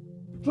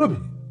 Ruby,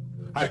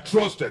 I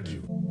trusted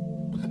you.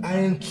 I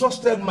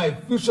entrusted my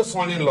future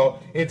son-in-law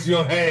into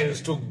your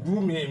hands to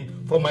groom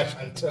him for my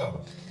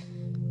Chantel.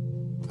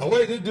 And what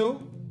did you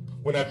do?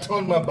 When I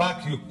turned my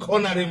back, you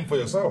cornered him for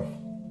yourself.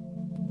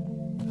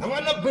 Have I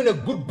not been a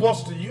good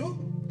boss to you?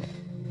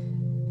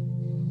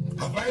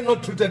 Have I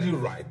not treated you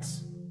right?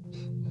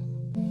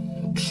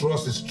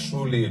 Trust is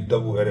truly a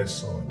double-headed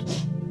sword.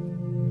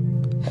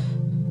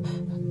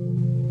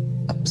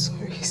 I'm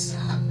sorry, sir.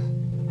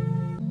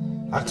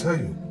 I tell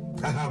you,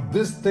 I have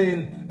this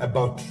thing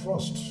about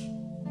trust.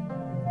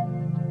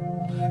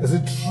 As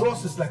in,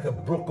 trust is like a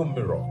broken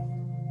mirror.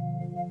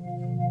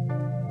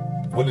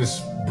 When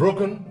it's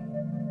broken,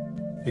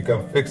 you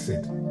can fix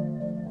it.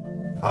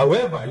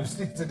 However, you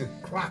still see the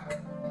crack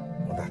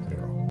on that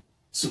mirror.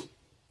 So,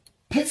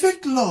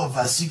 Perfect Love,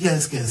 as you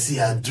guys can see,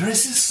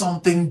 addresses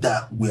something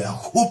that we're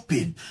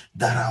hoping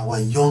that our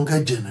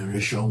younger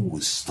generation will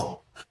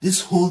stop.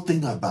 This whole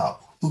thing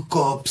about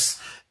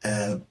hookups,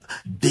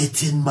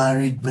 dating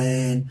married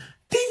men,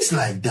 things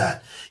like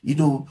that. You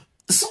know,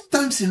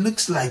 sometimes it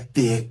looks like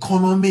the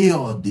economy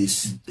or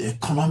this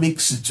economic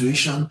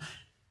situation,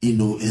 you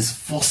know, is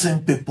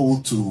forcing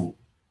people to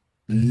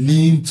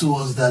lean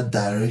towards that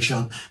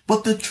direction.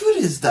 But the truth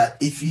is that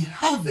if you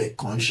have a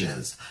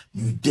conscience,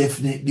 you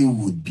definitely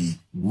would be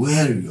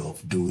wary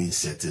of doing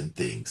certain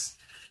things.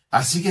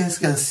 As you guys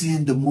can see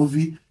in the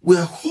movie,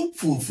 we're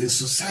hopeful for a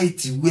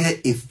society where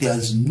if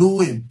there's no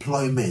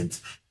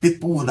employment,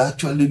 people would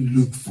actually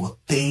look for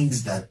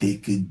things that they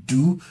could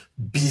do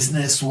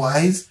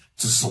business-wise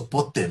to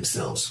support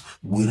themselves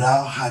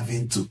without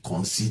having to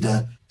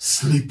consider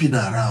sleeping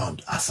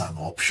around as an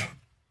option.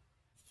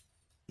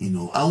 You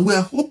know, and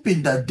we're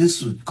hoping that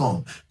this would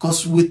come,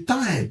 because with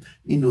time,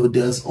 you know,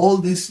 there's all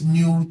these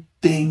new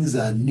things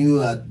and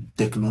new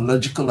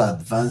technological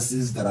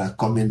advances that are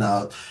coming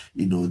out,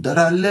 you know, that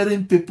are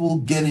letting people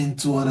get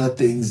into other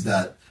things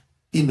that,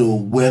 you know,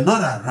 were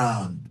not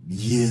around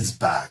years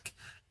back.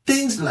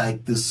 things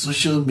like the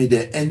social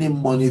media, any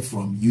money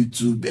from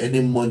YouTube,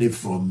 any money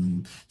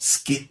from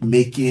skit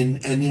making,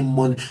 any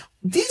money,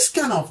 these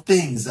kind of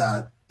things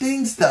are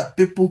things that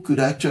people could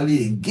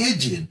actually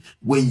engage in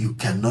when you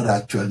cannot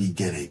actually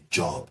get a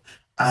job.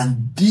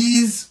 And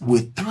these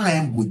with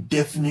time would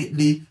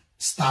definitely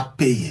start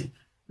paying.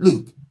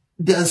 Look,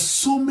 there's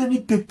so many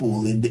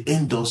people in the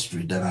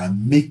industry that are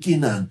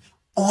making an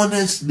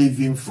honest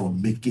living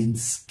from making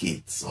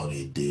skits on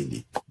a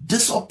daily.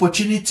 This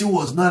opportunity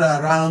was not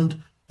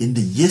around in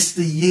the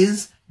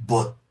yesteryears,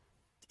 but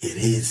it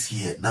is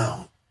here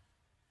now.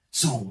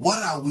 So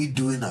what are we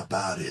doing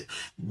about it?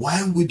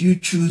 Why would you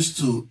choose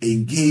to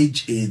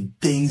engage in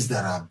things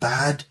that are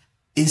bad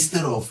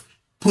instead of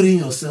putting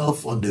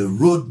yourself on the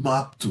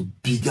roadmap to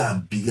bigger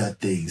and bigger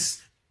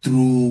things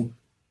through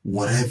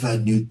whatever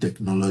new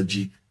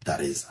technology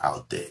that is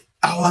out there?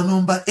 Our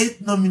number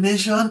 8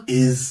 nomination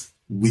is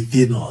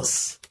Within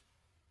Us.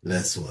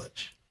 Let's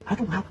watch. I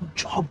don't have a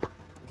job.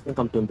 I think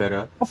I'm doing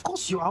better. Of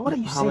course you are. What are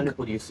you How saying? many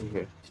people do you see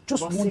here?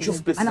 Just Well, one see, job.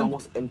 this place is And I'm-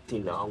 almost empty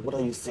now. What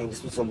are you saying? This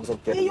place is almost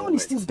empty. Yeah, you only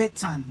still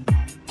bedtime.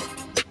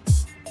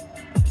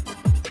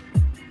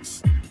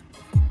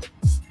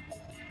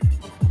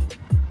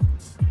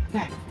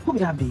 Guy, who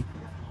would that be?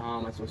 How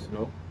am I supposed to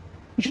know?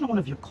 You should know one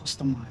of your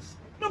customers.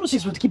 You know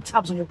she's supposed to keep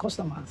tabs on your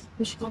customers.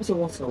 But she comes here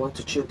once in a while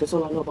to chill. That's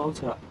all I know about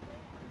her.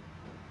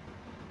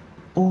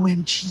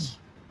 OMG.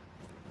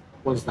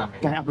 What does that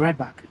mean? Guy, I'll be right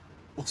back.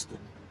 Austin.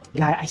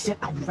 Guy, I said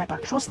I'll be right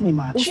back. Trust me,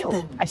 man. Chill.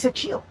 Austin. I said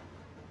chill.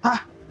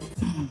 Ah.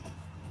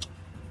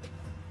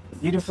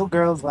 Beautiful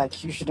girls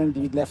like you shouldn't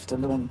be left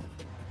alone.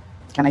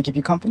 Can I keep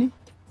you company?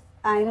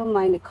 I don't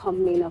mind the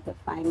company of a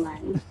fine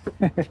man.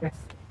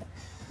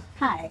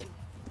 Hi,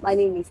 my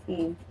name is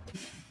Eve.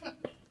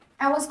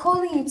 I was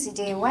calling you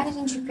today. Why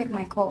didn't you pick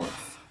my call?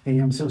 Hey,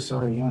 I'm so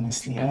sorry,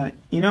 honestly.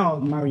 You know,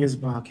 Mario's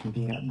bar can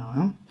be out now,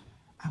 huh?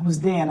 I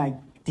was there and I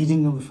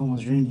didn't know the phone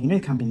was ringing. You know,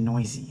 it can be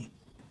noisy.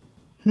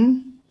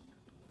 Fine.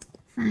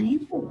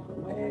 Man,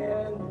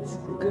 this is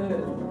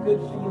good. Good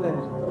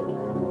feeling.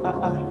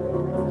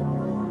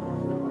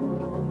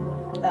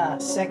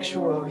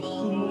 Sexual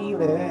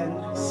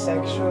healing.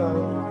 Sexual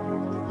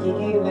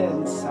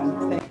healing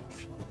something.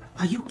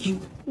 Are you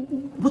cute?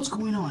 What's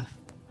going on?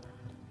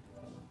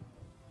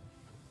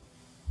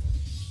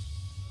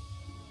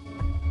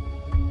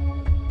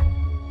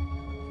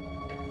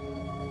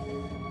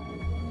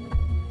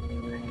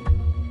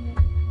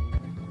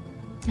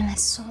 And I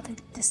saw the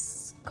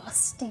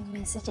disgusting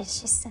messages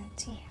she sent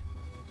to you.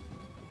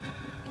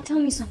 Tell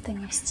me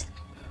something, Austin.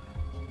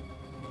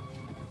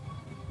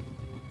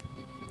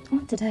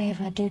 What did I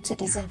ever do to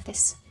deserve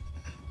this?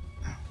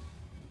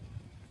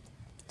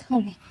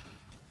 Tell me.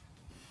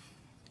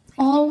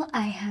 All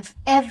I have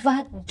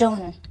ever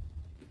done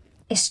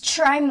is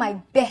try my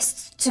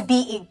best to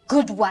be a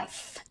good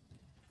wife.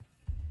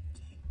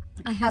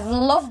 I have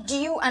loved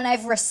you and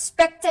I've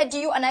respected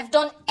you and I've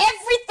done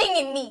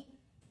everything in me.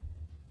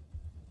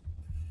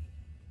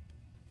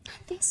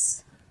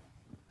 This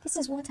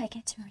is what I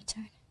get in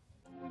return.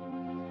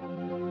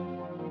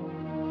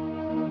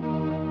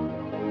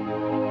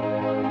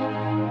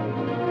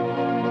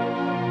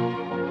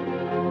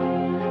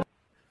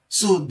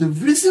 So the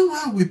reason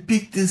why we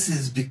pick this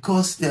is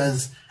because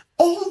there's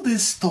all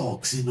these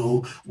talks, you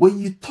know, when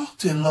you talk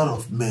to a lot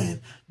of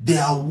men, they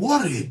are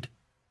worried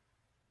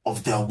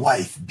of their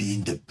wife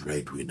being the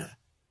breadwinner.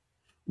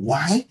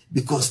 Why?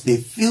 Because they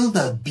feel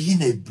that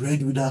being a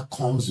breadwinner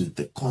comes with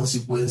the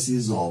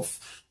consequences of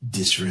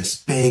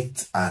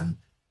disrespect and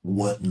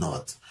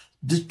whatnot.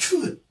 The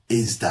truth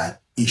is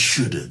that it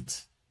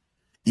shouldn't.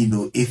 You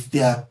know, if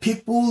there are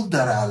people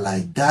that are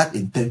like that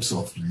in terms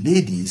of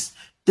ladies,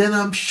 then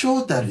I'm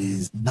sure that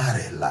is not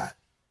a lot.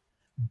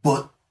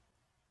 But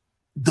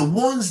the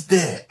ones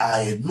there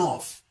are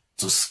enough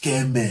to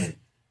scare men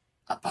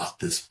about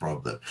this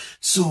problem.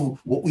 So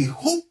what we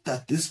hope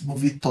that this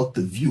movie taught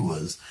the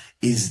viewers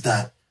is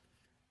that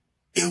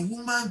a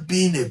woman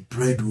being a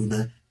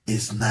breadwinner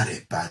is not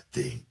a bad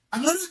thing.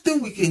 Another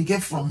thing we can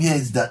get from here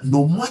is that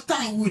no matter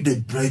who the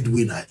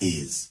breadwinner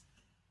is,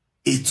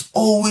 it's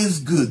always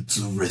good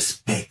to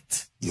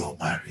respect your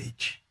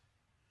marriage.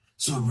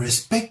 So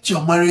respect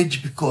your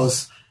marriage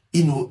because,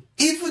 you know,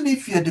 even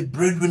if you're the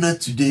breadwinner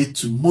today,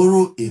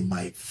 tomorrow it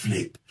might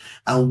flip.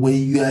 And when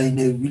you are in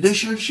a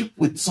relationship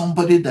with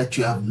somebody that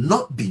you have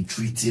not been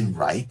treating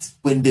right,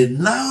 when they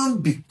now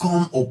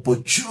become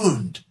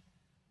opportuned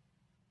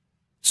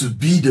to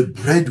be the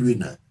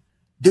breadwinner,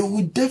 they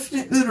will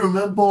definitely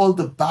remember all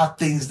the bad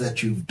things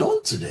that you've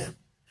done to them.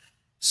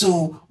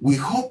 So we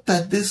hope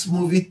that this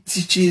movie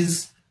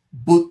teaches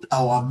both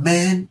our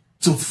men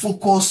to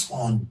focus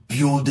on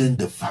building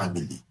the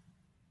family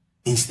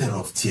instead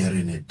of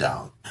tearing it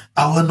down.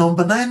 Our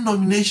number 9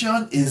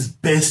 nomination is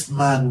Best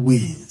Man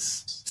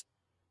Wins.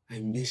 I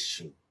miss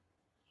you.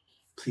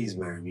 Please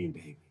marry me,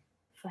 baby.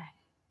 Fine.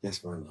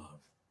 Yes, my love.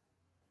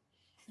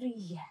 3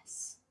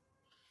 years.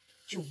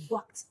 You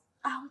walked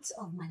out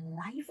of my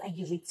life and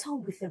you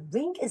returned with a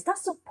ring? Is that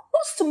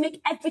supposed to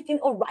make everything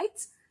all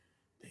right?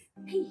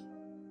 Hey,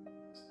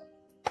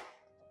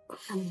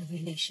 I'm in a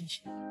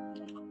relationship.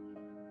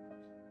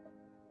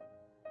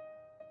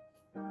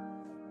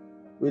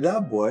 With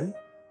that boy?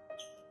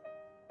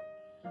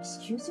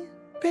 Excuse you?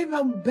 Babe,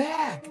 I'm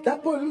back.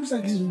 That boy looks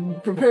like he's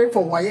preparing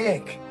for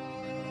WAEC.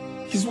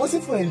 He's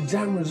waiting for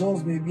exam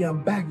results, baby.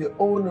 I'm back. The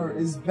owner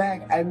is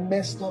back. I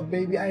messed up,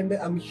 baby.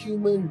 I'm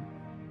human.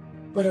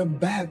 But I'm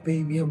back,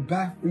 baby. I'm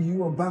back for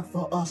you. I'm back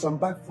for us. I'm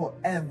back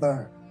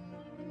forever.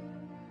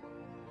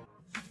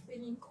 I'm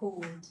feeling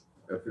cold.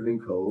 You're feeling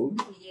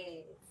cold?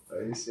 Yes.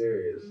 Are you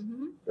serious?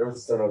 Mm-hmm. You have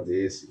to turn off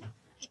the AC.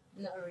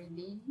 Not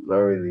really. Not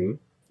really.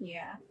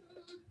 Yeah.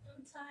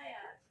 I'm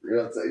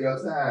tired. You're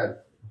tired.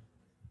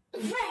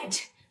 Fred!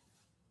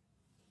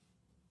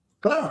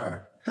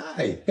 Clara,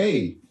 hi.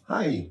 Hey,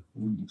 hi.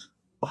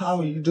 How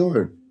are you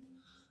doing?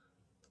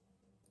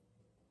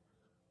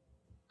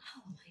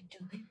 How am I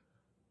doing?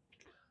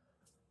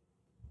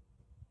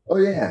 Oh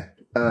yeah,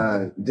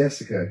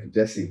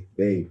 Jessie,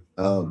 babe.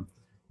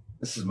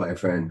 This is my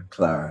friend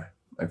Clara.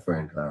 My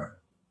friend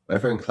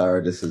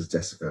Clara. This is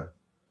Jessica.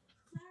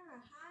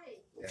 Clara, hi.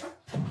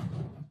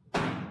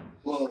 Yeah.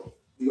 Well,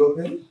 you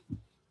okay?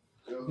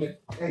 You okay?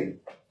 Hey,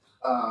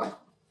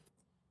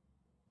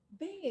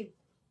 Babe,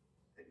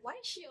 why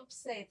is she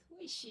upset? Who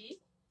is she?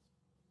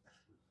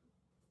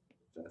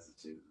 That's a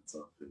change the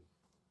topic.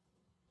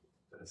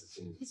 That's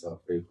a change the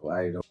topic.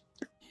 Why don't?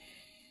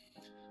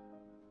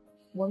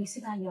 Well, you see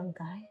that young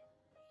guy?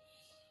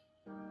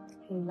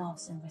 He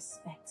loves and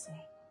respects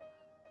me.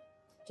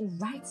 The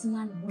right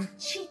man will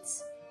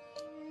cheat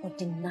or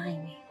deny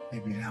me.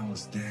 Baby, that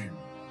was then.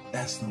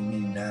 That's not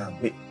me now.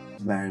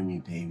 Marry me,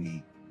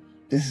 baby.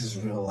 This is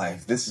real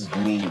life. This is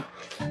me.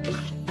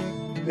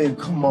 Babe,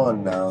 come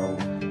on now.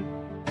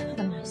 Have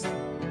a nice day.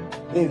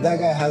 Babe, that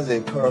guy has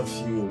a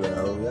curfew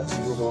now. He has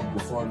to go home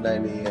before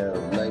 9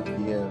 a.m., 9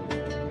 p.m.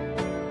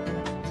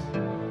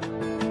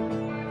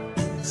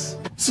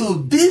 So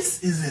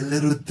this is a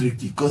little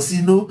tricky because,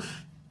 you know,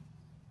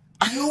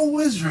 I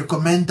always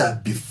recommend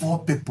that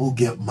before people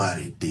get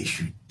married, they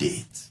should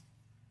date.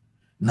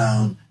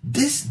 Now,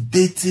 this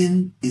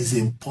dating is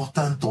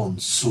important on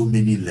so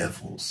many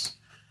levels.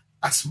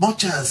 As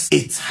much as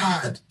it's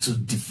hard to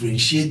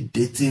differentiate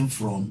dating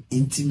from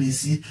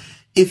intimacy,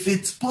 if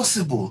it's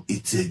possible,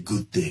 it's a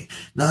good thing.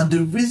 Now, the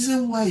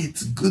reason why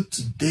it's good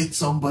to date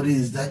somebody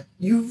is that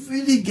you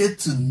really get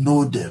to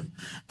know them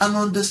and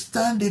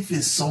understand if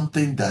it's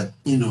something that,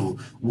 you know,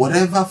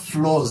 whatever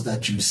flaws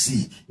that you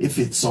see, if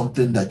it's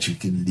something that you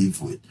can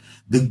live with.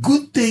 The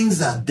good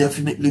things are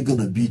definitely going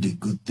to be the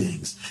good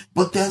things.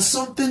 But there's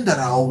something that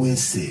I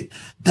always say,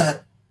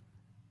 that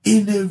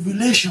in a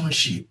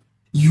relationship,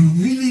 you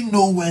really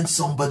know when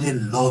somebody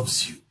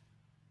loves you,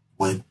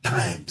 when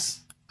times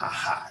are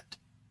hard.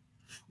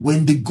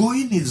 When the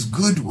going is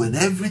good, when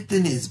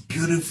everything is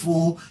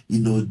beautiful, you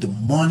know, the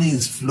money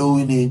is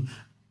flowing in,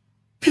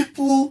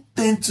 people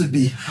tend to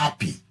be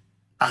happy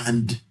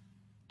and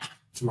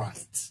act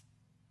right.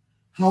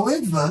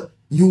 However,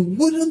 you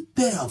wouldn't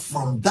tell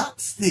from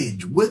that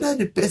stage whether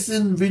the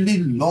person really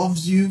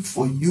loves you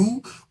for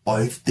you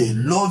or if they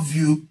love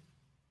you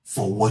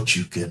for what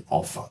you can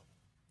offer.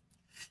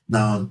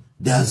 Now,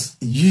 there's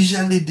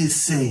usually this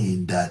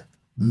saying that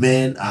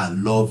men are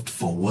loved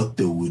for what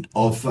they would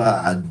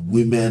offer and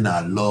women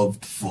are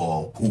loved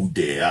for who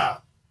they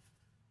are.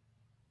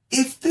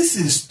 If this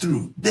is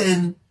true,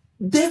 then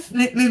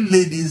definitely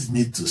ladies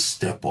need to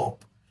step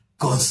up,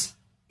 because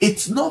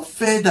it's not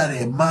fair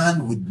that a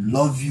man would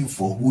love you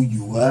for who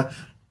you are,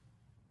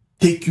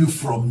 take you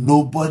from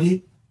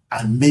nobody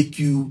and make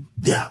you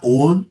their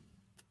own.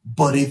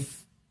 But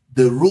if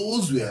the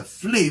roles were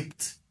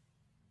flipped,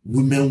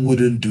 women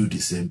wouldn't do the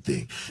same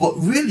thing. But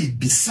really,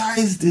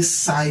 besides this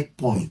side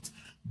point,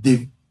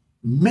 the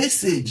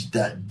message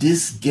that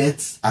this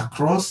gets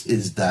across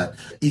is that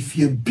if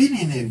you've been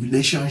in a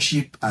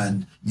relationship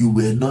and you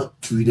were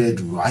not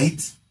treated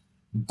right,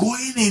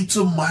 going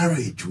into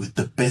marriage with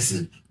the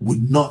person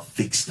would not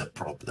fix the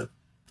problem.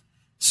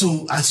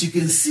 So as you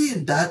can see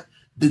in that,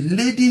 the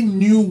lady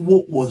knew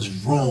what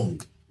was wrong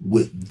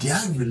with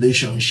their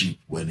relationship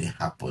when it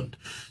happened.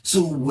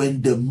 So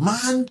when the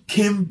man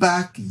came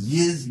back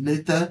years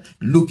later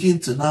looking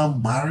to now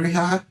marry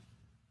her,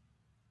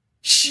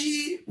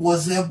 she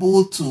was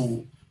able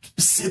to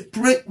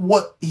separate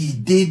what he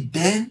did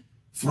then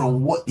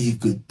from what he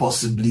could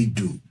possibly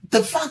do.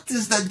 The fact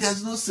is that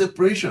there's no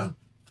separation.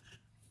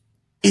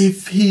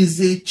 If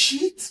he's a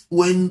cheat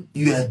when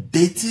you are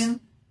dating,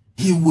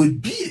 he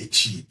would be a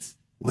cheat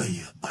when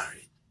you're married.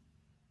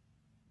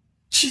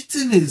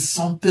 Cheating is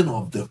something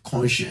of the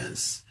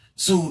conscience.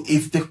 So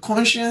if the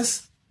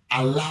conscience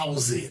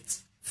allows it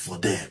for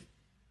them,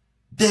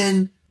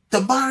 then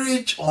the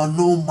marriage or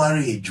no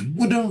marriage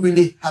wouldn't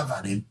really have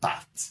an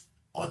impact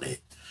on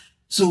it.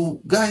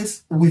 So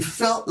guys, we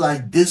felt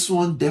like this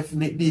one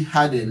definitely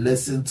had a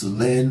lesson to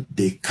learn.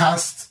 The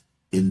cast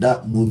in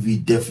that movie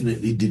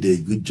definitely did a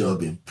good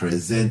job in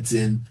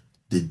presenting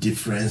the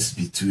difference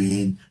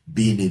between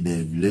being in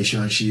a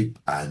relationship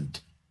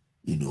and,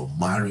 you know,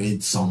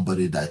 marrying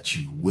somebody that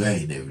you were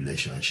in a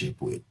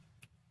relationship with.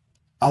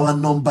 Our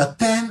number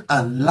 10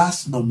 and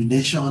last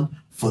nomination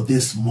for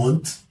this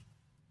month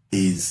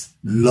is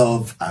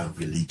love and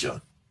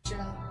religion.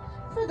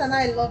 Fred and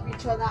I love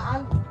each other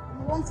and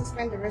we want to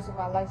spend the rest of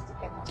our lives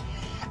together.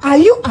 Are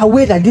you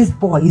aware that this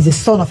boy is the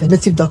son of a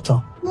native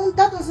doctor? No,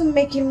 that doesn't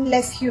make him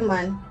less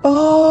human.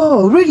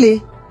 Oh,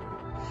 really?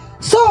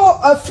 So,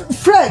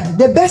 Fred,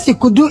 the best you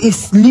could do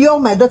is lure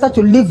my daughter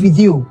to live with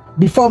you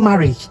before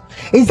marriage.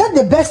 Is that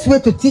the best way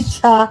to teach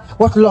her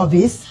what love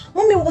is?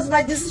 Mommy, it was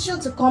my decision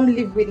to come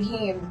live with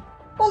him.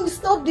 Mommy,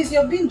 stop this.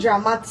 You're being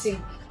dramatic.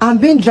 I'm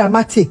being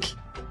dramatic.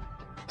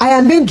 I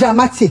am being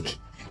dramatic.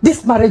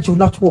 This marriage will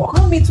not work.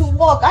 Mommy, to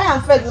work. I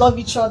and Fred love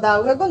each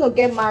other. We're going to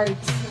get married.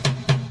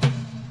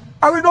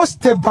 I will not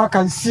step back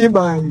and see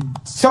my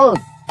son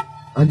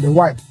and the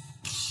wife,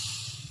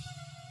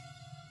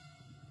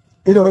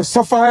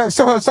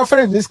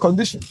 suffering in this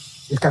condition.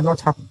 It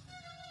cannot happen.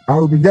 I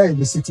will be there in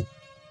the city,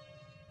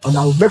 and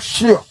I will make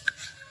sure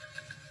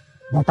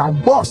that I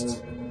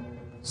must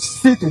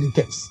see to the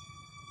case.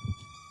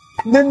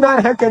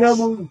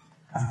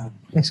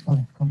 Please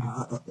come in.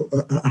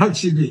 How's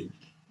she doing?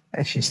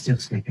 She's still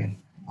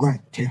sleeping. Go and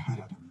tell her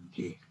that I'm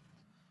here.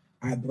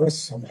 I brought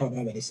some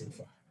herbal medicine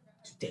for her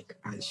to take,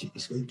 and she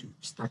is going to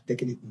start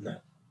taking it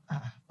now.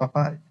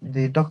 Papa,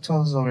 the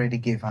doctors already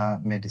gave her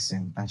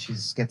medicine and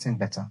she's getting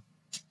better.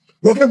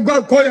 Okay, go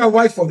and call your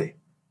wife for me.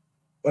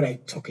 What are you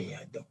talking here,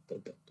 doctor?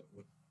 What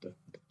are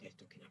you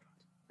talking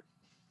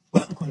about? Go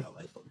and call your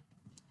wife for me.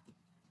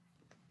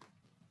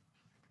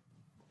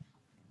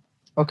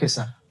 Okay,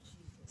 sir.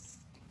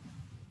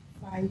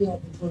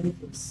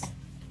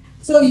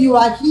 So you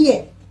are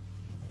here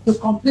to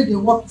complete the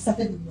work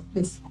started in your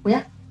place.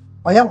 Where?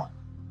 Oyawa.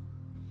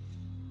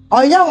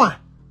 Oyawa.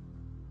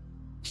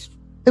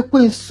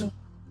 Ekwensu.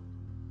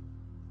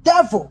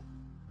 Devil,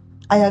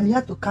 I am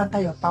here to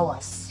counter your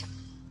powers.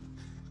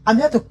 I'm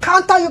here to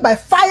counter you by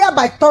fire,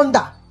 by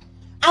thunder.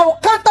 I will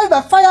counter you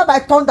by fire, by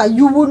thunder.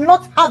 You will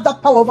not have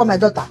that power over my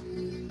daughter.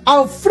 I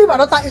will free my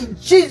daughter in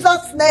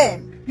Jesus'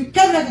 name. You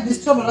came here to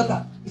destroy my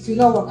daughter. If you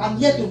don't work, I'm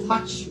here to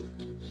match you.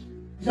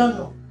 You don't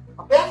know.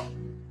 Okay?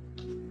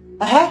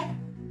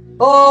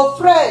 Oh,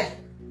 Fred.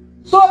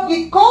 So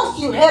because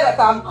you heard that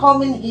I'm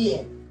coming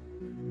here,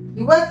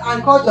 you went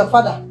and called your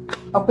father.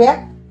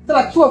 Okay? So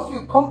that two of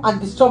you come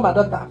and destroy my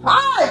daughter.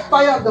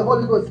 Fire of the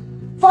Holy Ghost.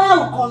 Fire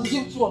will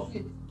consume two of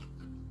you.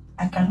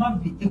 I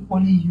cannot be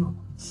equally yoked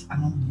with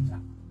an unbeliever.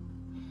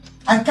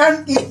 I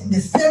can't eat in the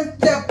same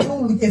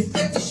table with a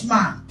fetish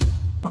man.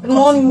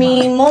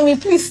 Mommy,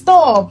 please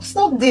stop.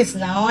 Stop this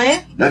now,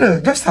 eh? No,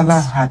 just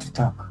allow her to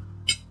talk.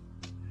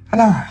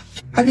 Allow her.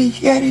 I've been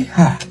hearing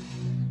her.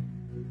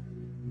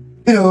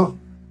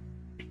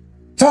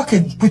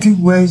 Talking,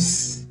 putting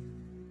words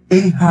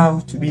anyhow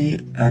to me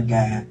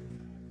and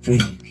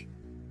praying.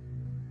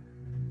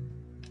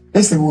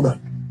 Listen, woman.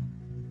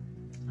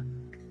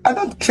 I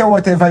don't care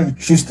whatever you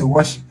choose to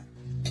worship.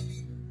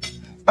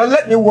 But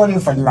let me warn you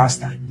for the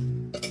last time.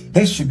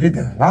 This should be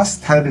the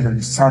last time that you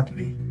insult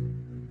me.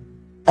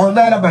 Or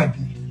neither might be.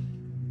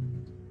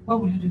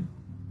 What will you do?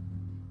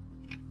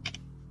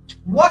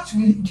 What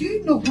will you do?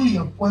 You know who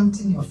you're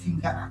pointing your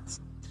finger at?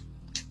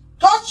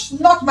 Touch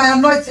not my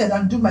anointed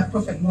and do my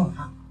prophet no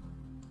harm.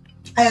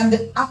 I am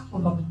the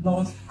apple of the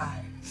Lord's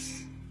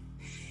eyes.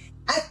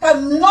 I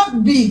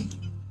cannot be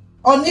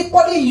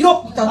unequally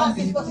yoked with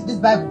another because in this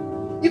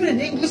Bible, even in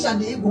the English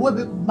and the Igbo,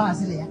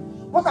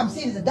 what I'm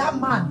saying is that that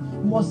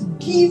man must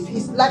give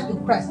his life to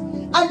Christ.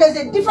 And there's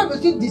a difference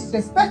between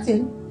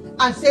disrespecting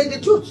and saying the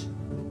truth.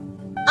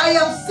 I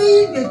am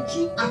saying the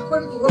truth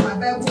according to what my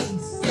Bible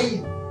is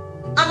saying.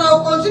 And I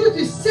will continue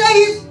to say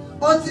it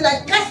until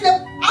I cast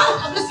them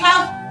out of this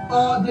house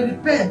or they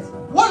repent.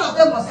 One of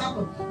them must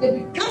happen. They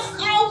be cast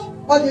out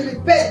or they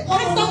repent.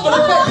 Cast out or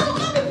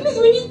repent. Please,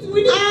 we need to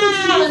the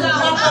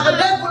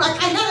devil, like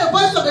I heard the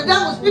voice of the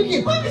devil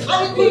speaking. And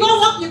it will not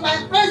walk in my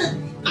presence.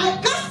 I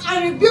cast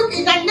and rebuke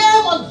in the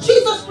name of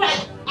Jesus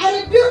Christ.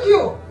 I rebuke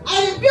you.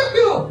 I rebuke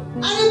you.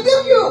 I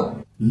rebuke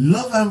you.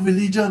 Love and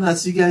religion,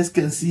 as you guys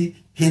can see,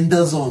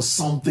 hinders on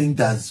something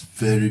that's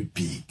very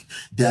big.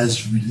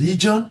 There's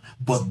religion,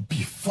 but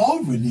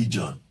before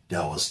religion,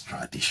 there was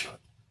tradition.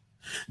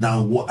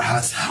 Now, what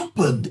has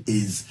happened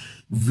is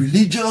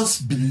religious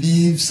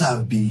beliefs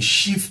have been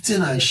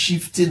shifting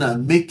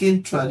and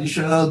making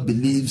traditional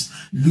beliefs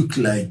look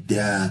like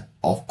they're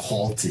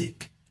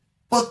occultic.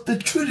 But the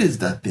truth is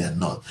that they're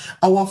not.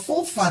 Our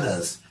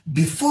forefathers,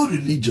 before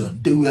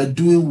religion, they were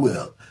doing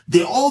well.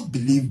 They all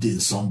believed in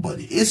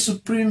somebody, a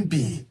supreme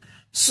being,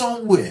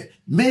 somewhere,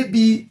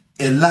 maybe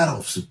a lot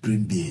of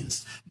supreme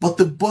beings. But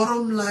the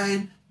bottom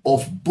line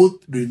of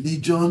both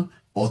religion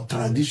or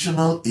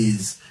traditional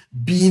is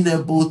being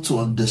able to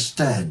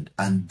understand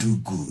and do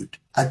good.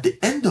 At the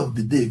end of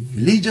the day,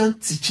 religion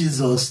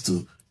teaches us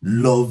to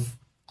love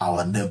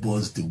our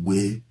neighbors the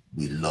way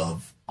we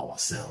love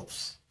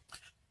ourselves.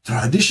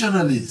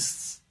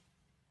 Traditionalists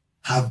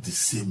have the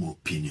same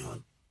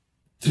opinion.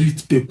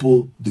 Treat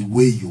people the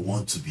way you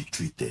want to be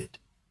treated.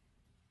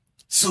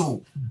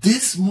 So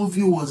this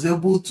movie was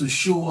able to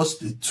show us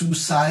the two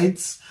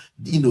sides.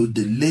 You know,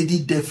 the lady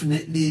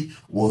definitely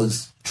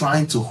was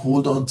trying to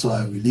hold on to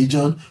her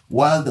religion,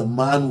 while the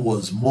man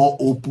was more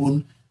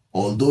open.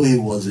 Although he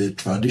was a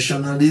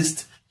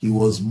traditionalist, he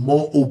was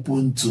more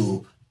open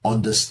to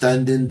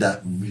understanding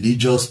that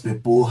religious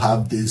people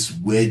have this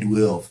weird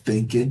way of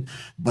thinking.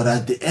 But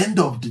at the end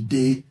of the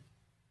day,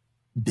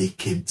 they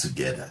came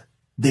together.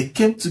 They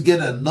came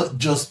together not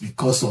just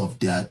because of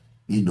their,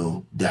 you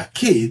know, their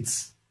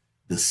kids,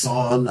 the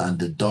son and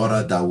the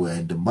daughter that were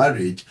in the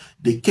marriage.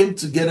 They came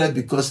together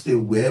because they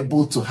were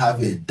able to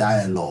have a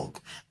dialogue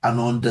and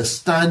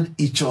understand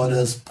each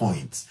other's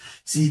points.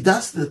 See,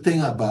 that's the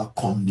thing about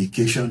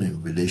communication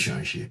in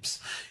relationships.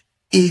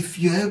 If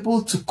you're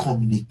able to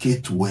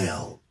communicate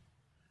well,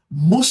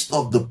 most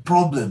of the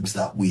problems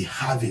that we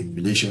have in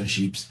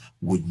relationships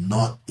would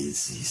not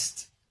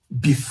exist.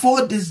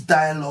 Before this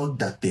dialogue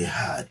that they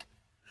had,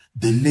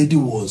 the lady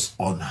was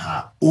on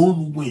her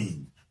own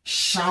wing,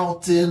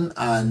 shouting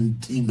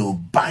and, you know,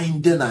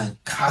 binding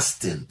and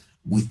casting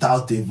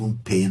without even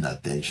paying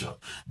attention.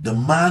 The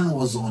man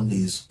was on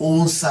his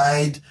own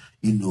side,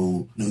 you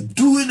know,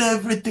 doing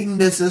everything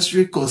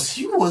necessary because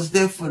he was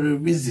there for a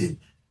reason,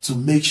 to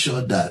make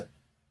sure that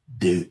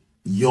the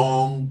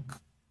young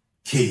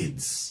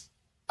kids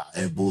are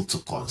able to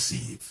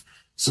conceive.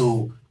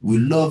 So we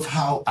love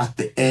how at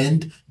the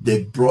end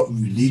they brought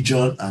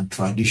religion and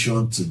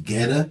tradition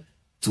together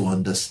to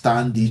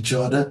understand each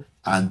other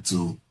and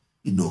to,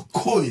 you know,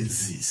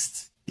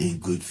 coexist in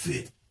good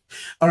faith.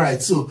 All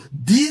right, so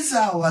these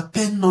are our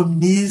 10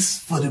 nominees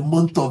for the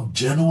month of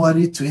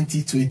January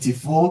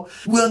 2024.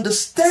 We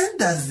understand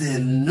there's a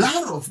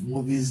lot of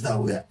movies that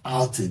were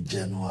out in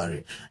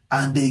January.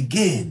 And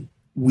again,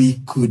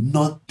 we could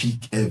not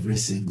pick every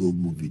single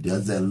movie.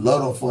 There's a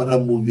lot of other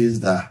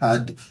movies that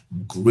had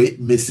great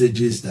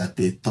messages that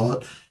they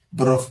taught.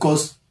 But of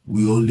course,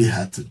 we only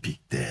had to pick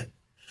 10.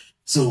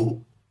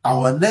 So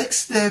our next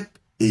step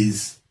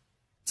is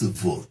to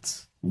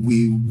vote.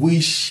 We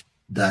wish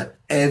that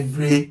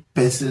every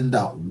person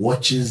that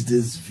watches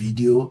this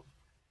video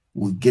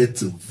will get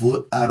to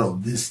vote out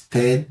of these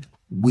 10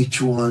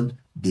 which one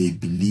they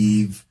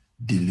believe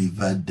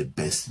delivered the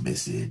best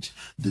message.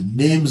 The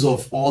names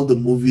of all the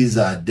movies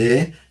are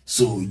there,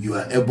 so you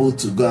are able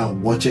to go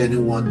and watch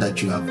anyone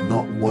that you have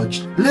not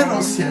watched. Let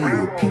us hear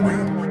your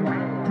opinion.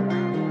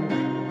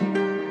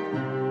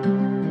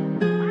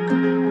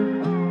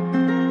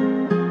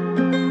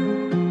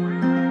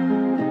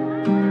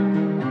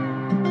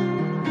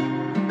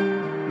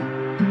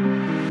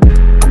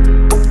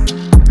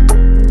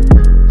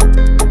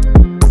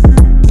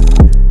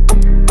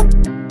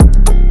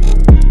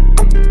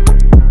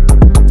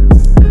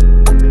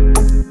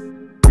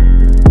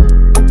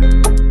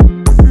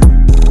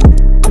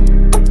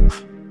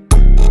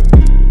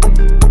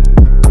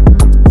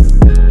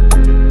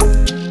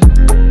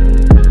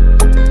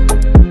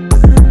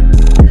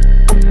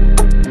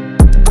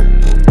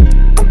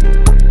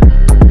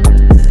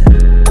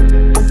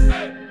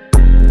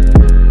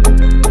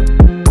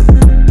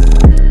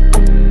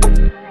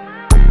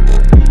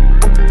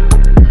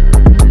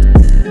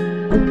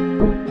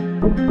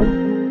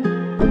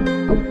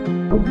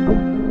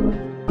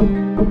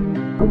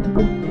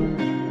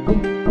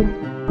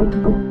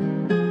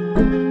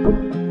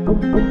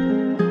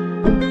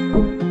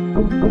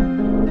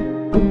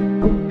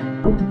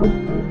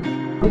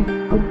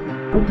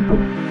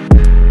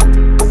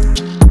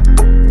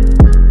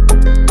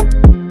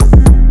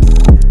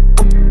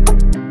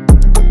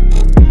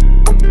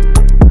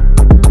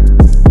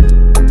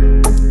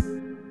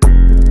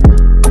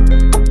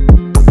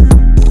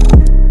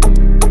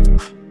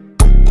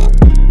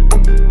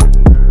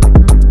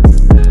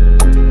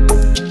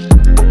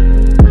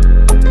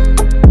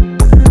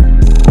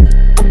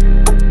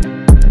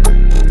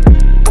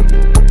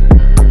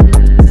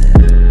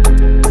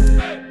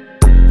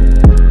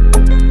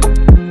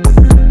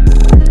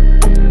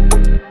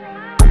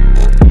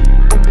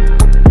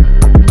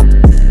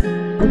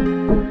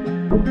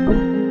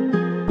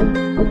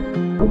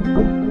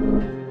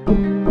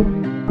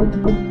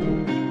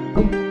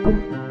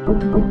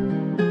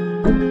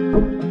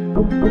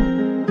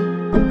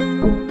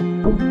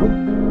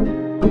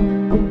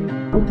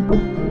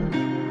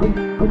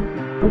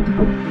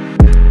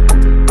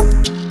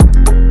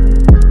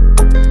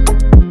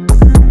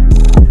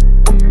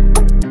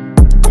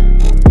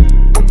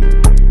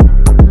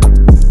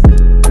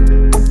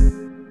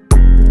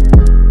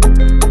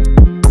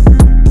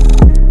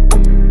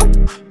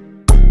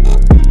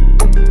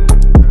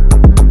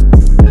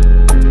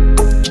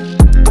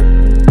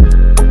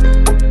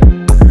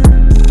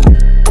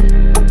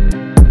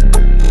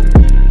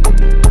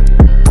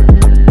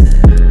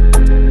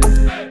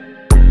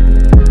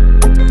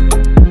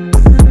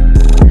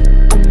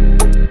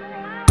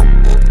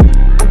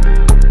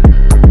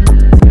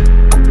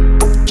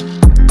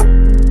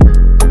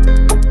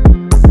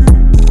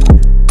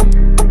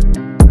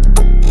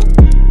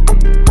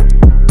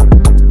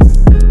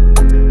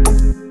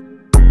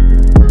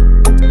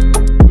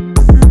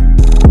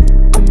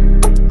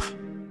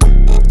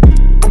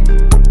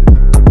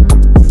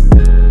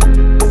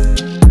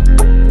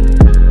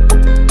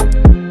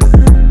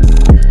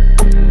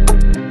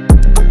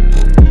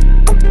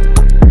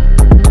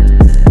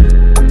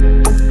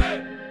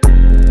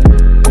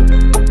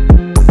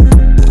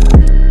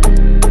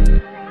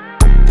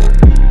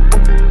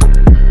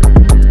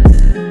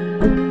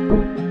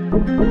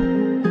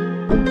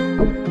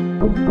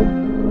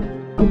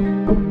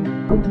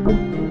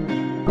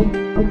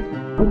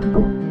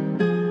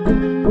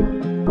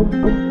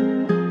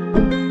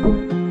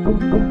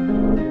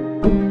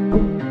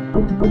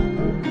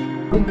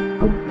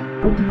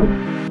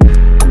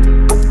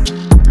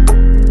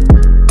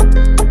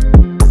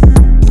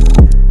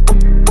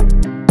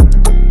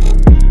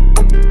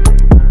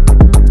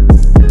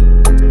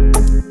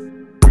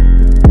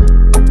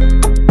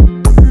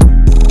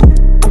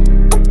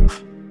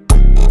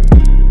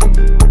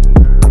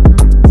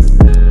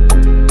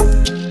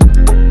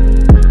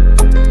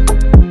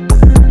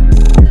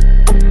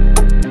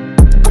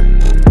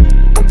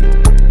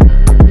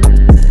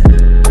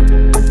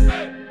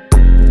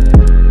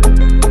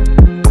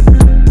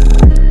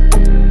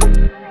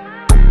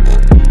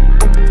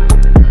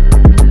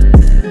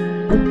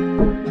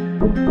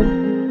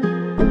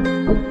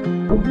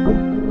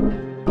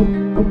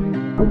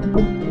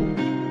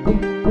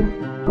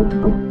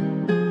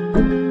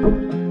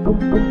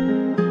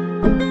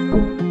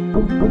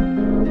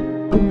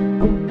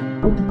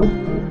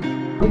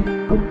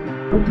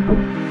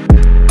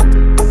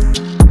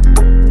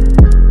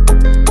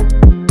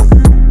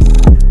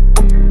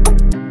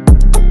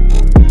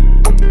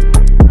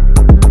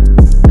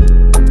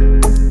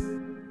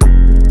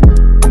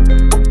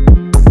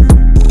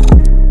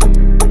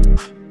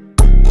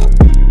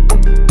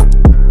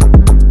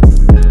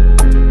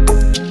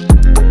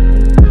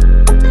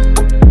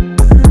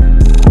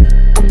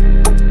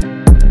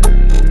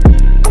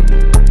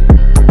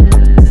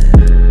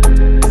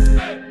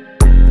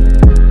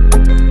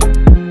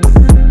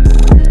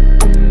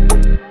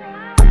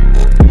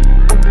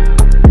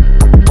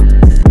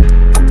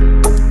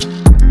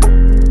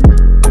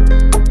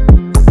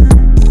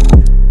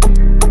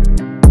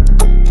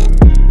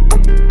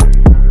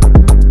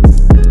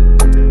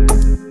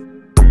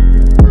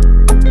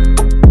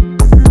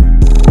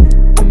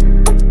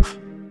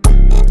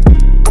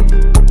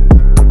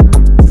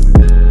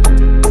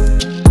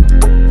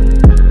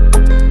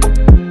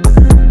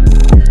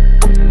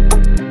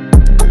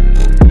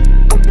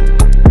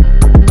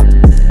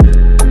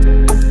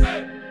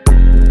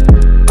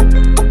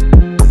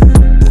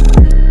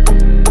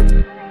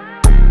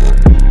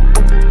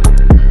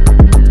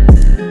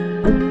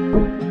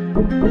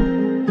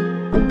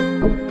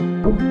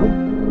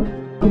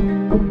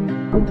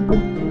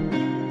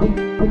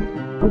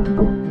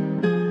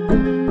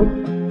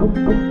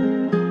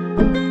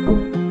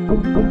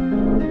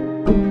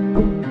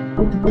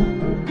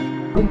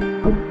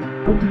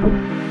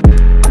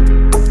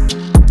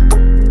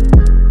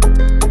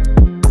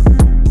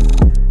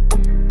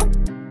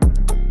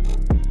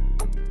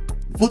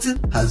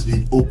 Voting has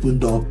been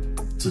opened up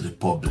to the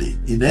public.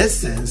 In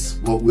essence,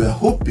 what we're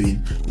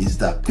hoping is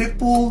that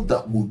people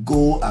that will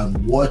go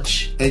and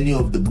watch any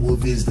of the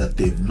movies that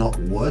they've not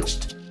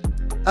watched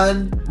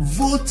and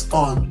vote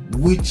on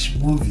which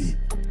movie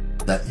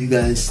that you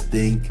guys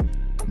think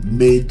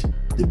made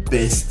the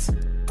best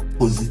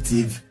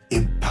positive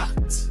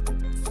impact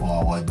for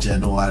our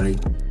January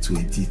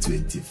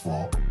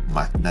 2024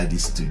 Mcnnadi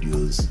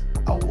Studios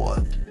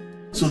Award.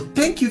 So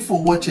thank you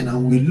for watching,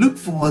 and we look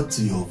forward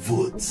to your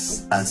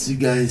votes as you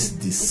guys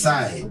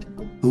decide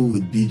who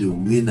would be the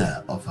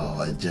winner of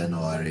our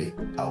January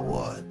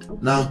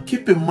award. Now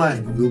keep in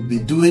mind, we'll be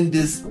doing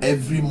this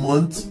every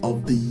month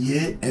of the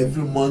year.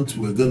 Every month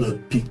we're gonna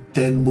pick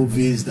 10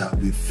 movies that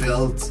we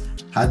felt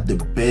had the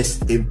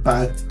best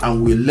impact,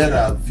 and we'll let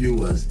our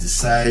viewers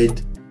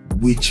decide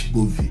which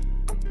movie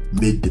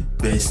made the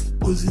best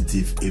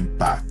positive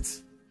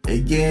impact.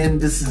 Again,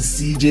 this is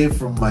CJ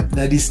from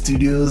Mcnnadi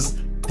Studios.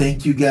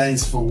 Thank you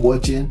guys for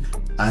watching,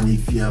 and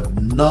if you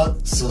have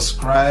not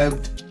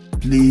subscribed,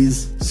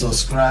 please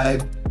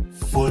subscribe,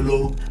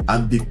 follow,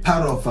 and be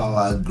part of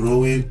our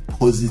growing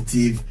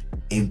positive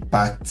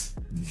impact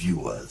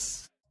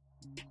viewers.